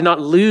God did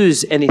not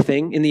lose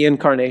anything in the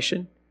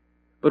incarnation,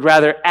 but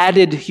rather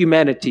added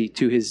humanity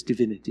to his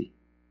divinity.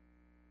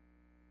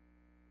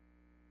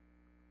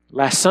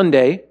 Last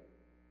Sunday,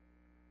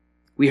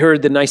 we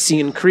heard the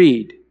Nicene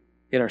Creed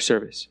in our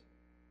service.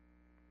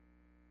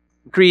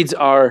 Creeds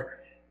are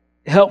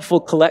helpful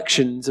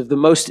collections of the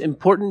most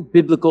important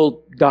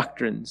biblical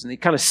doctrines, and they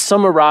kind of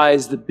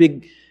summarize the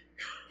big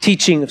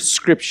teaching of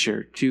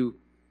Scripture to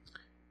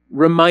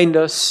remind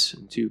us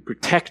and to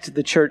protect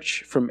the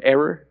church from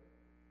error.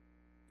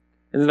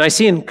 And the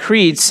Nicene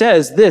Creed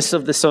says this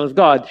of the Son of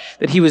God,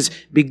 that he was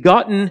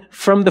begotten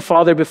from the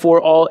Father before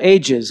all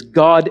ages,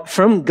 God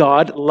from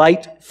God,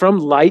 light from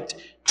light,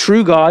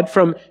 true God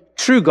from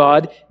true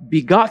God,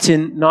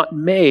 begotten, not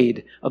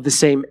made, of the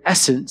same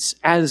essence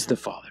as the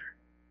Father.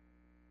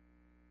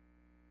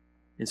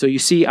 And so you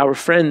see our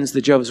friends, the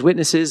Jehovah's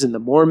Witnesses and the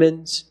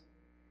Mormons,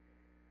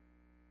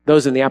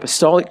 those in the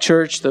Apostolic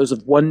Church, those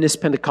of Oneness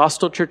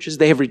Pentecostal churches,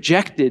 they have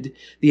rejected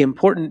the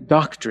important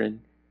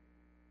doctrine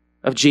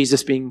of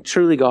Jesus being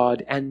truly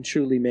God and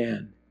truly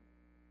man.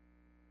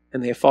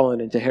 And they have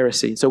fallen into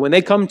heresy. And so when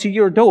they come to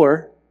your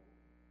door,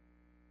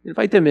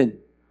 invite them in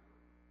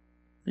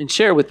and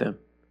share with them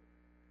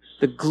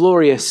the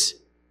glorious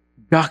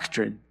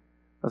doctrine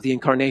of the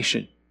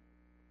incarnation.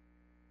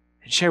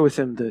 And share with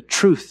them the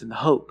truth and the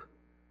hope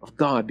of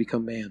God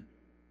become man,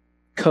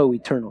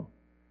 co-eternal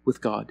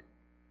with God.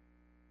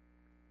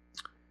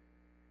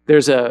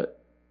 There's a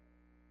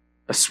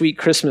sweet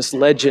Christmas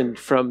legend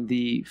from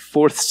the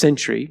 4th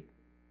century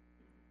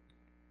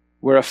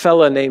where a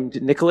fella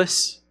named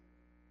Nicholas,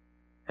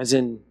 as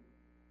in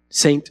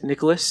Saint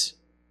Nicholas,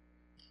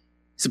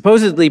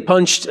 supposedly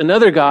punched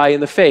another guy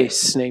in the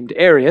face named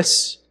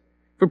Arius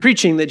for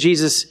preaching that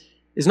Jesus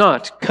is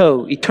not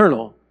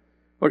co-eternal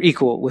or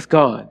equal with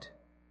God.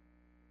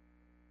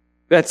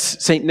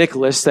 That's St.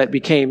 Nicholas that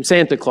became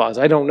Santa Claus.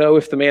 I don't know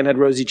if the man had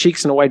rosy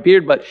cheeks and a white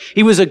beard, but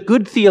he was a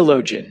good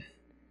theologian,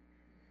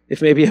 if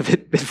maybe a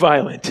bit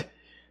violent.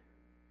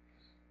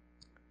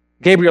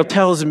 Gabriel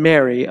tells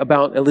Mary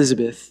about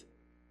Elizabeth,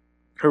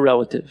 her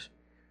relative,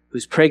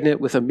 who's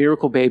pregnant with a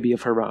miracle baby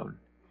of her own,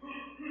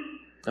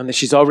 and that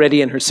she's already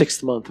in her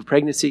 6th month of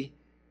pregnancy,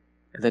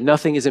 and that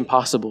nothing is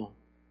impossible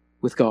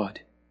with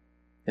God.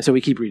 And so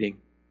we keep reading.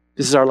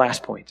 This is our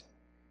last point.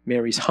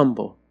 Mary's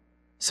humble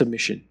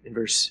submission in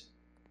verse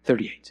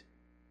 38.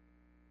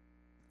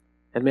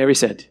 And Mary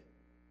said,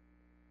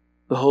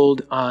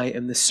 "Behold, I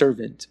am the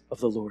servant of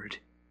the Lord.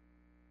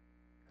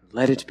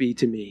 Let it be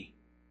to me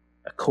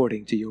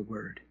according to your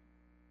word."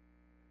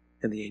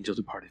 And the angel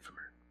departed from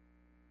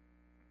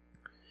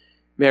her.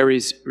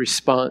 Mary's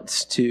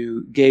response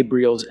to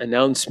Gabriel's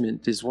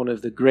announcement is one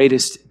of the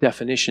greatest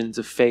definitions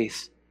of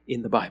faith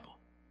in the Bible.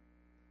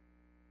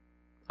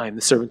 I am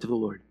the servant of the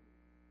Lord.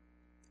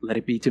 Let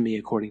it be to me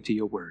according to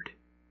your word.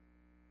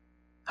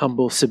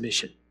 Humble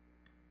submission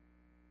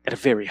at a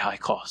very high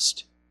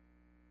cost.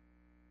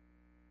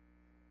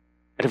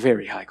 At a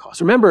very high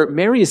cost. Remember,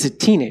 Mary is a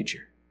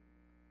teenager.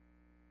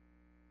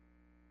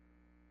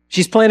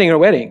 She's planning her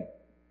wedding.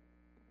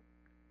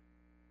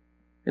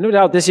 And no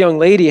doubt this young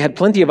lady had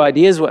plenty of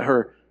ideas what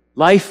her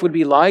life would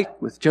be like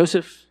with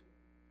Joseph.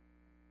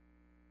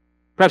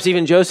 Perhaps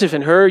even Joseph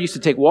and her used to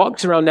take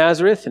walks around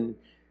Nazareth and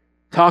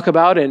talk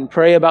about and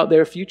pray about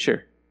their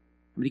future.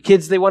 How many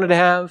kids they wanted to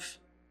have,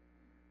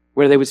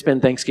 where they would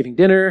spend Thanksgiving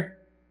dinner.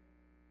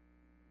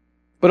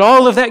 But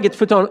all of that gets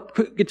put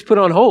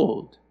on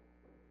hold.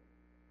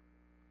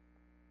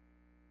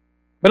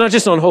 But not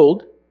just on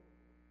hold.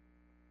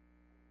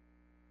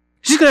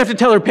 She's going to have to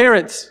tell her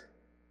parents.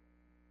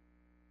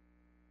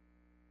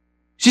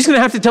 She's going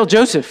to have to tell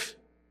Joseph.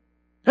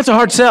 That's a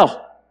hard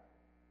sell.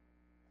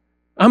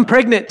 I'm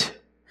pregnant.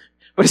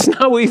 But it's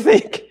not what you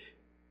think.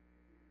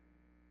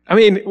 I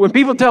mean, when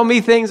people tell me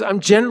things,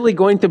 I'm generally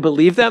going to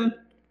believe them.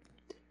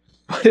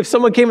 But if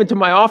someone came into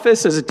my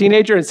office as a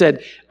teenager and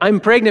said, I'm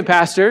pregnant,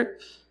 Pastor,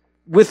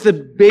 with the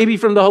baby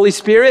from the Holy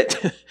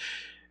Spirit,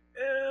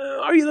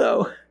 are you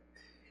though?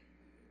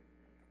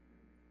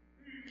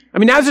 I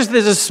mean, Nazareth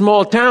is a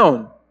small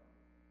town.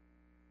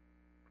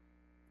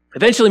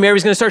 Eventually,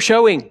 Mary's going to start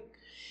showing.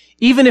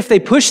 Even if they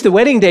push the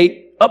wedding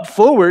date up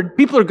forward,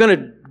 people are going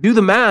to do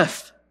the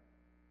math.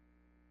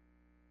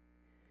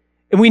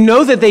 And we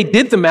know that they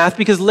did the math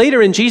because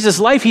later in Jesus'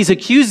 life, he's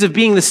accused of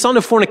being the son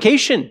of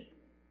fornication.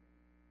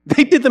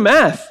 They did the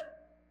math.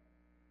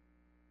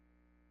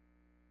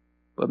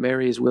 But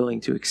Mary is willing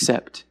to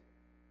accept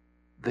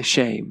the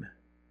shame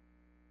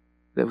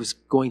that was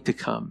going to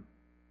come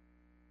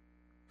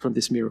from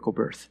this miracle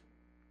birth.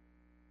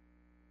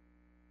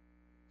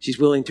 She's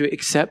willing to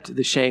accept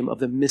the shame of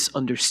the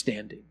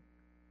misunderstanding,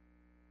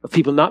 of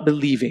people not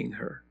believing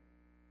her.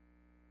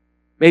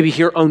 Maybe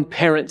her own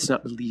parents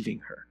not believing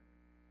her.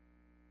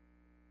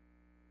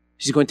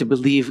 She's going to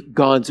believe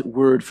God's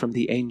word from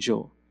the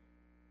angel.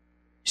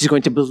 She's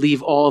going to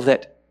believe all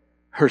that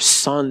her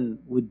son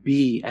would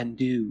be and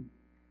do.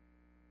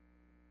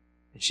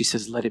 And she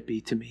says, let it be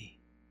to me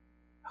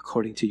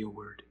according to your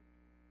word.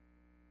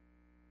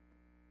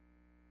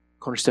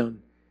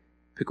 Cornerstone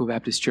Pickle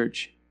Baptist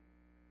Church,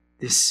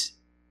 this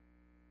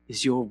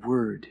is your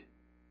word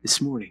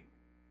this morning.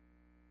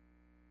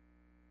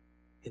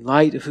 In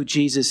light of who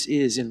Jesus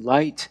is, in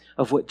light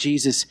of what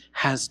Jesus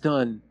has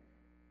done,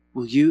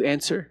 will you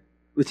answer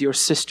with your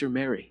sister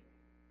Mary?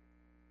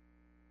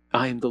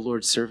 I am the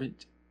Lord's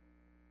servant.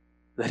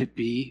 Let it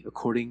be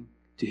according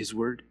to his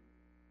word.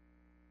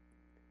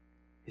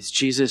 Is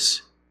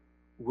Jesus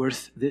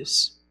worth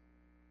this?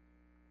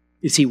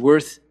 Is he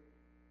worth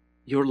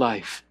your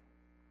life?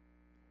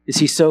 Is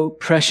he so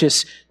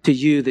precious to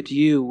you that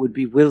you would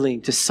be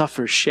willing to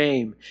suffer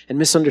shame and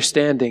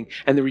misunderstanding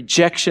and the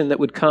rejection that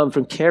would come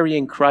from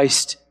carrying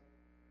Christ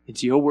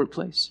into your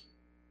workplace,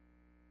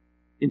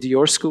 into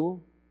your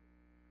school,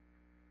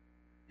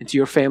 into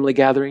your family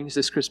gatherings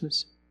this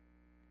Christmas?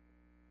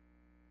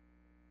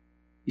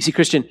 You see,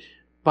 Christian,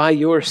 by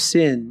your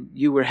sin,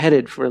 you were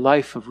headed for a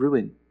life of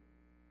ruin.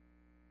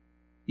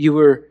 You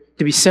were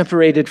to be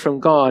separated from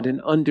God and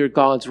under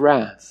God's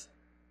wrath.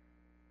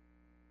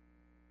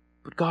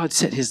 But God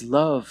set his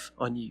love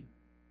on you,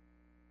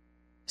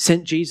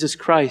 sent Jesus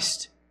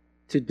Christ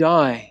to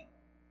die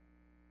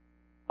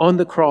on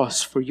the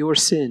cross for your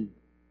sin.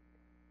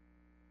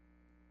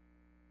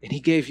 And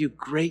he gave you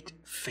great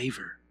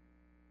favor,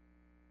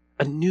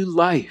 a new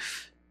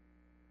life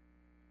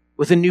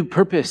with a new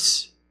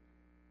purpose,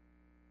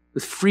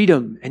 with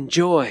freedom and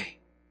joy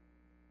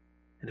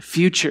and a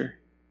future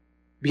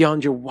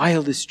beyond your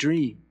wildest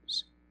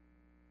dreams.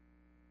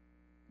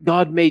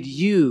 God made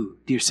you,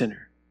 dear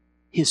sinner,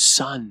 his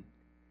son,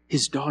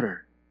 his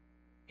daughter,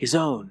 his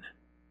own,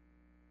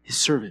 his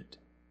servant.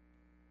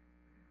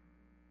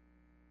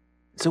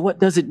 So what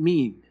does it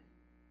mean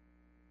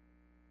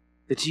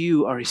that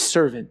you are a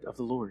servant of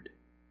the Lord?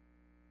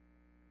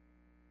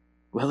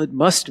 Well, it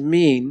must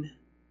mean,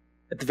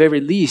 at the very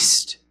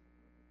least,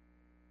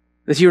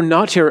 that you're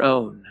not your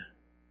own,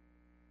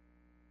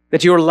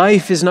 that your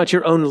life is not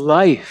your own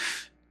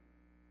life,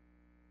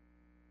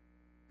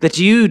 that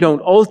you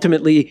don't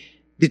ultimately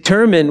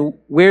determine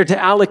where to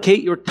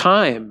allocate your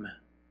time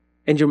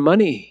and your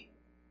money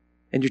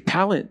and your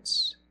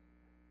talents.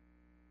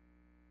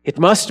 It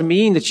must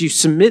mean that you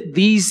submit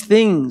these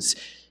things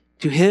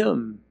to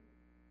him,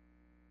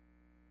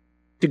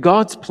 to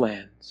God's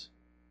plans,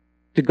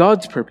 to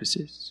God's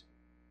purposes.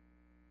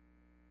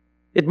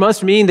 It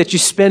must mean that you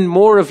spend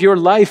more of your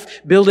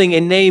life building a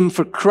name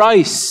for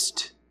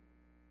Christ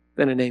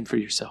than a name for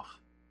yourself.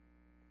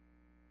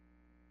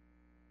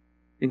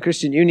 And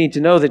Christian, you need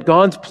to know that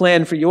God's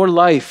plan for your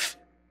life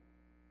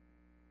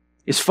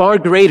is far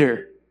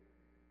greater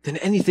than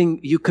anything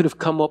you could have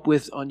come up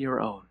with on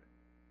your own.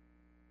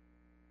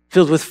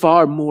 filled with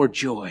far more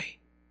joy.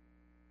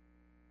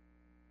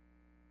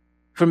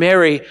 For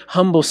Mary,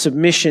 humble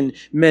submission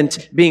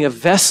meant being a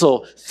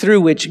vessel through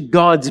which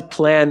God's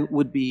plan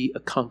would be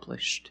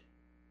accomplished.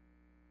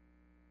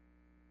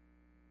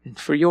 And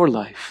for your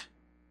life,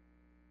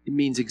 it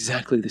means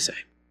exactly the same.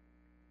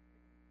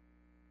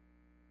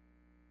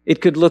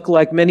 It could look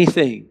like many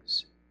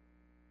things.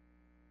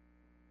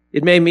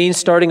 It may mean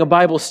starting a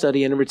Bible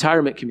study in a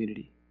retirement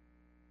community.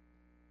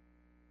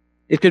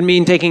 It could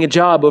mean taking a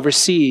job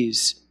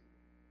overseas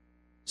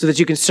so that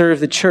you can serve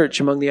the church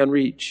among the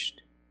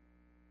unreached.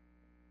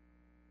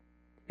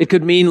 It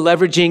could mean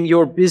leveraging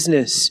your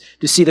business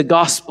to see the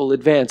gospel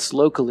advance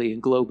locally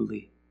and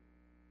globally.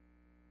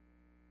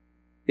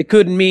 It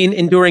could mean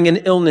enduring an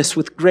illness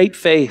with great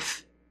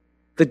faith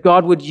that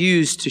God would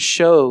use to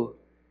show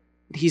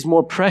that He's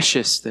more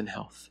precious than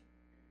health.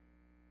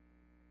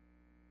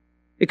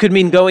 It could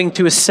mean going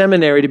to a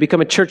seminary to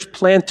become a church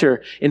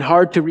planter in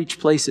hard-to-reach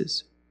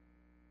places.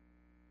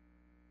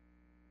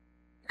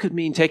 It could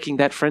mean taking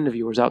that friend of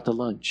yours out to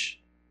lunch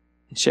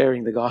and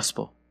sharing the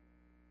gospel.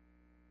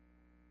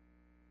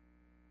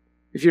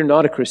 If you're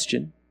not a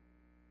Christian,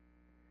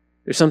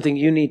 there's something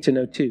you need to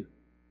know too.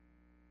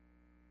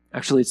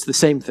 Actually, it's the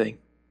same thing.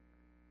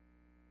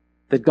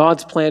 That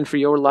God's plan for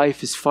your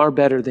life is far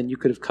better than you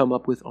could have come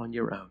up with on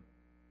your own.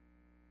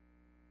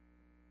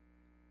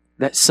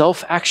 That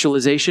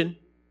self-actualization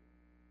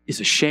is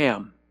a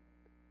sham.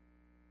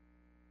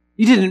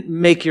 You didn't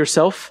make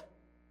yourself.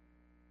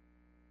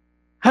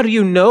 How do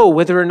you know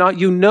whether or not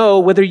you know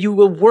whether you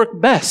will work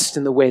best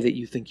in the way that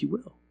you think you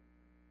will?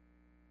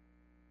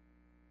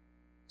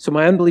 So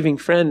my unbelieving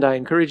friend, I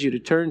encourage you to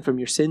turn from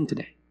your sin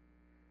today.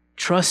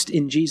 Trust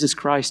in Jesus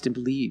Christ and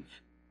believe.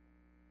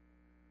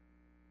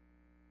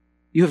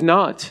 You have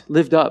not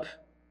lived up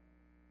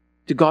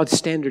to God's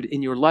standard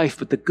in your life,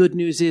 but the good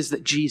news is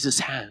that Jesus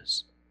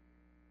has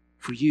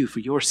for you, for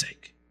your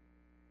sake.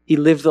 He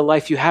lived the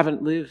life you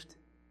haven't lived.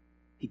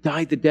 He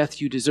died the death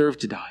you deserve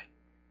to die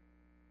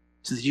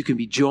so that you can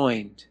be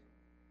joined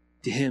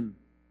to Him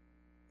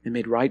and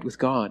made right with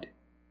God.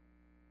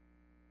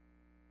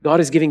 God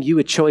is giving you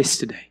a choice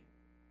today.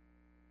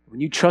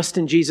 When you trust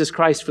in Jesus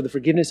Christ for the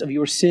forgiveness of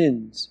your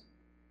sins,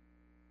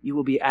 you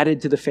will be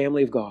added to the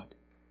family of God.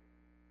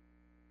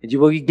 And you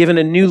will be given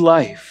a new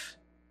life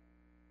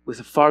with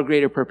a far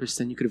greater purpose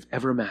than you could have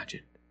ever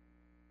imagined.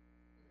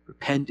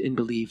 Repent and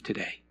believe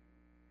today.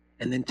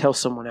 And then tell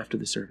someone after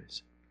the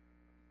service.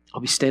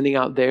 I'll be standing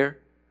out there.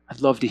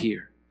 I'd love to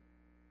hear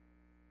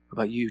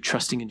about you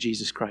trusting in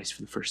Jesus Christ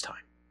for the first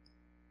time.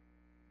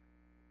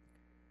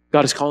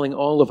 God is calling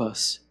all of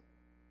us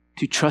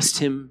to trust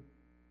Him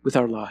with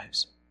our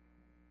lives.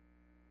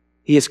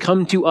 He has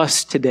come to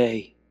us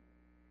today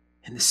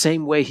in the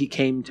same way He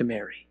came to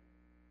Mary.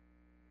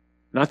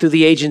 Not through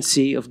the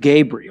agency of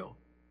Gabriel,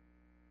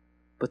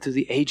 but through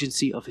the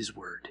agency of His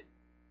Word.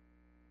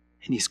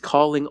 And He's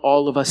calling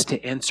all of us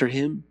to answer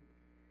Him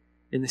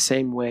in the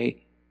same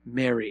way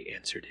Mary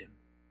answered Him.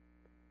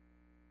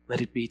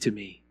 Let it be to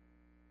me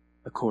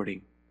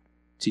according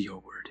to your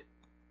word.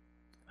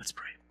 Let's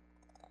pray.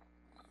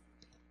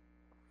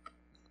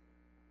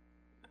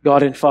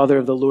 God and Father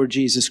of the Lord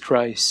Jesus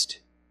Christ,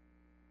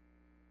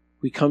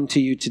 we come to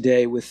you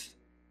today with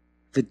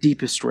the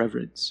deepest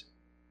reverence.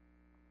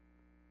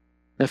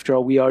 After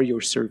all, we are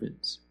your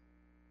servants.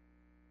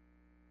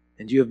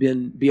 And you have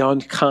been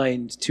beyond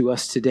kind to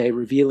us today,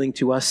 revealing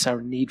to us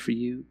our need for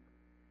you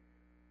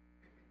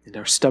and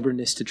our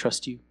stubbornness to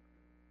trust you.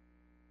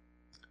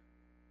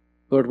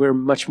 Lord, we're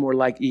much more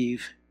like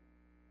Eve,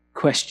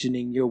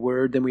 questioning your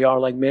word, than we are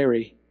like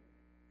Mary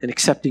and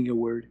accepting your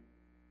word.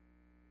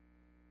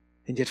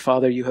 And yet,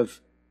 Father, you have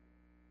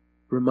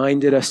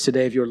reminded us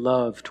today of your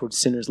love towards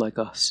sinners like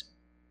us.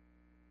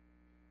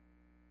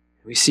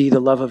 We see the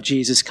love of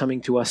Jesus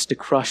coming to us to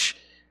crush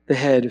the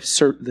head of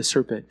the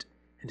serpent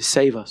and to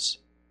save us.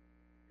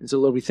 And so,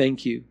 Lord, we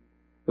thank you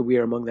that we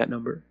are among that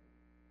number.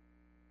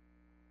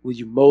 Will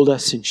you mold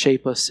us and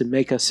shape us and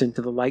make us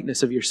into the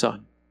likeness of your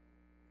Son,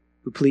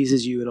 who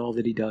pleases you in all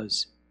that He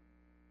does?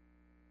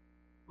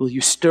 Will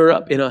you stir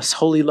up in us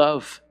holy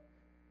love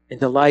and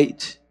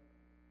delight?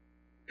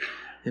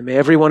 And may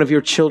every one of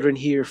your children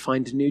here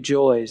find new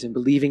joys in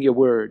believing your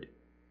word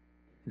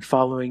and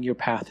following your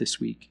path this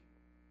week.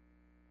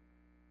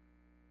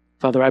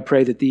 Father, I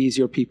pray that these,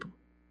 your people,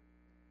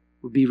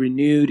 will be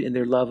renewed in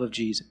their love of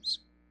Jesus.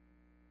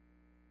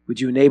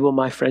 Would you enable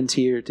my friends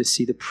here to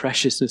see the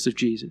preciousness of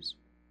Jesus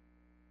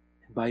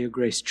and by your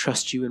grace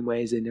trust you in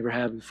ways they never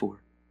have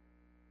before?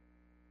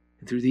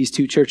 And through these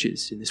two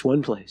churches in this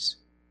one place,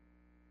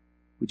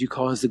 would you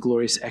cause the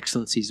glorious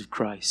excellencies of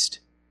Christ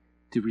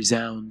to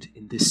resound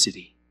in this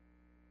city?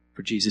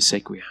 For Jesus'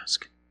 sake we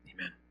ask.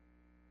 Amen.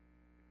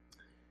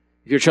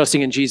 If you're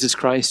trusting in Jesus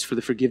Christ for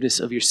the forgiveness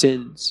of your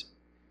sins,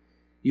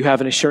 you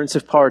have an assurance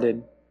of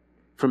pardon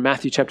from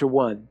Matthew chapter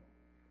 1.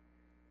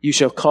 You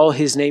shall call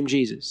his name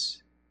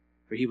Jesus,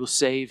 for he will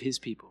save his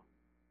people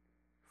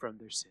from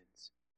their sins.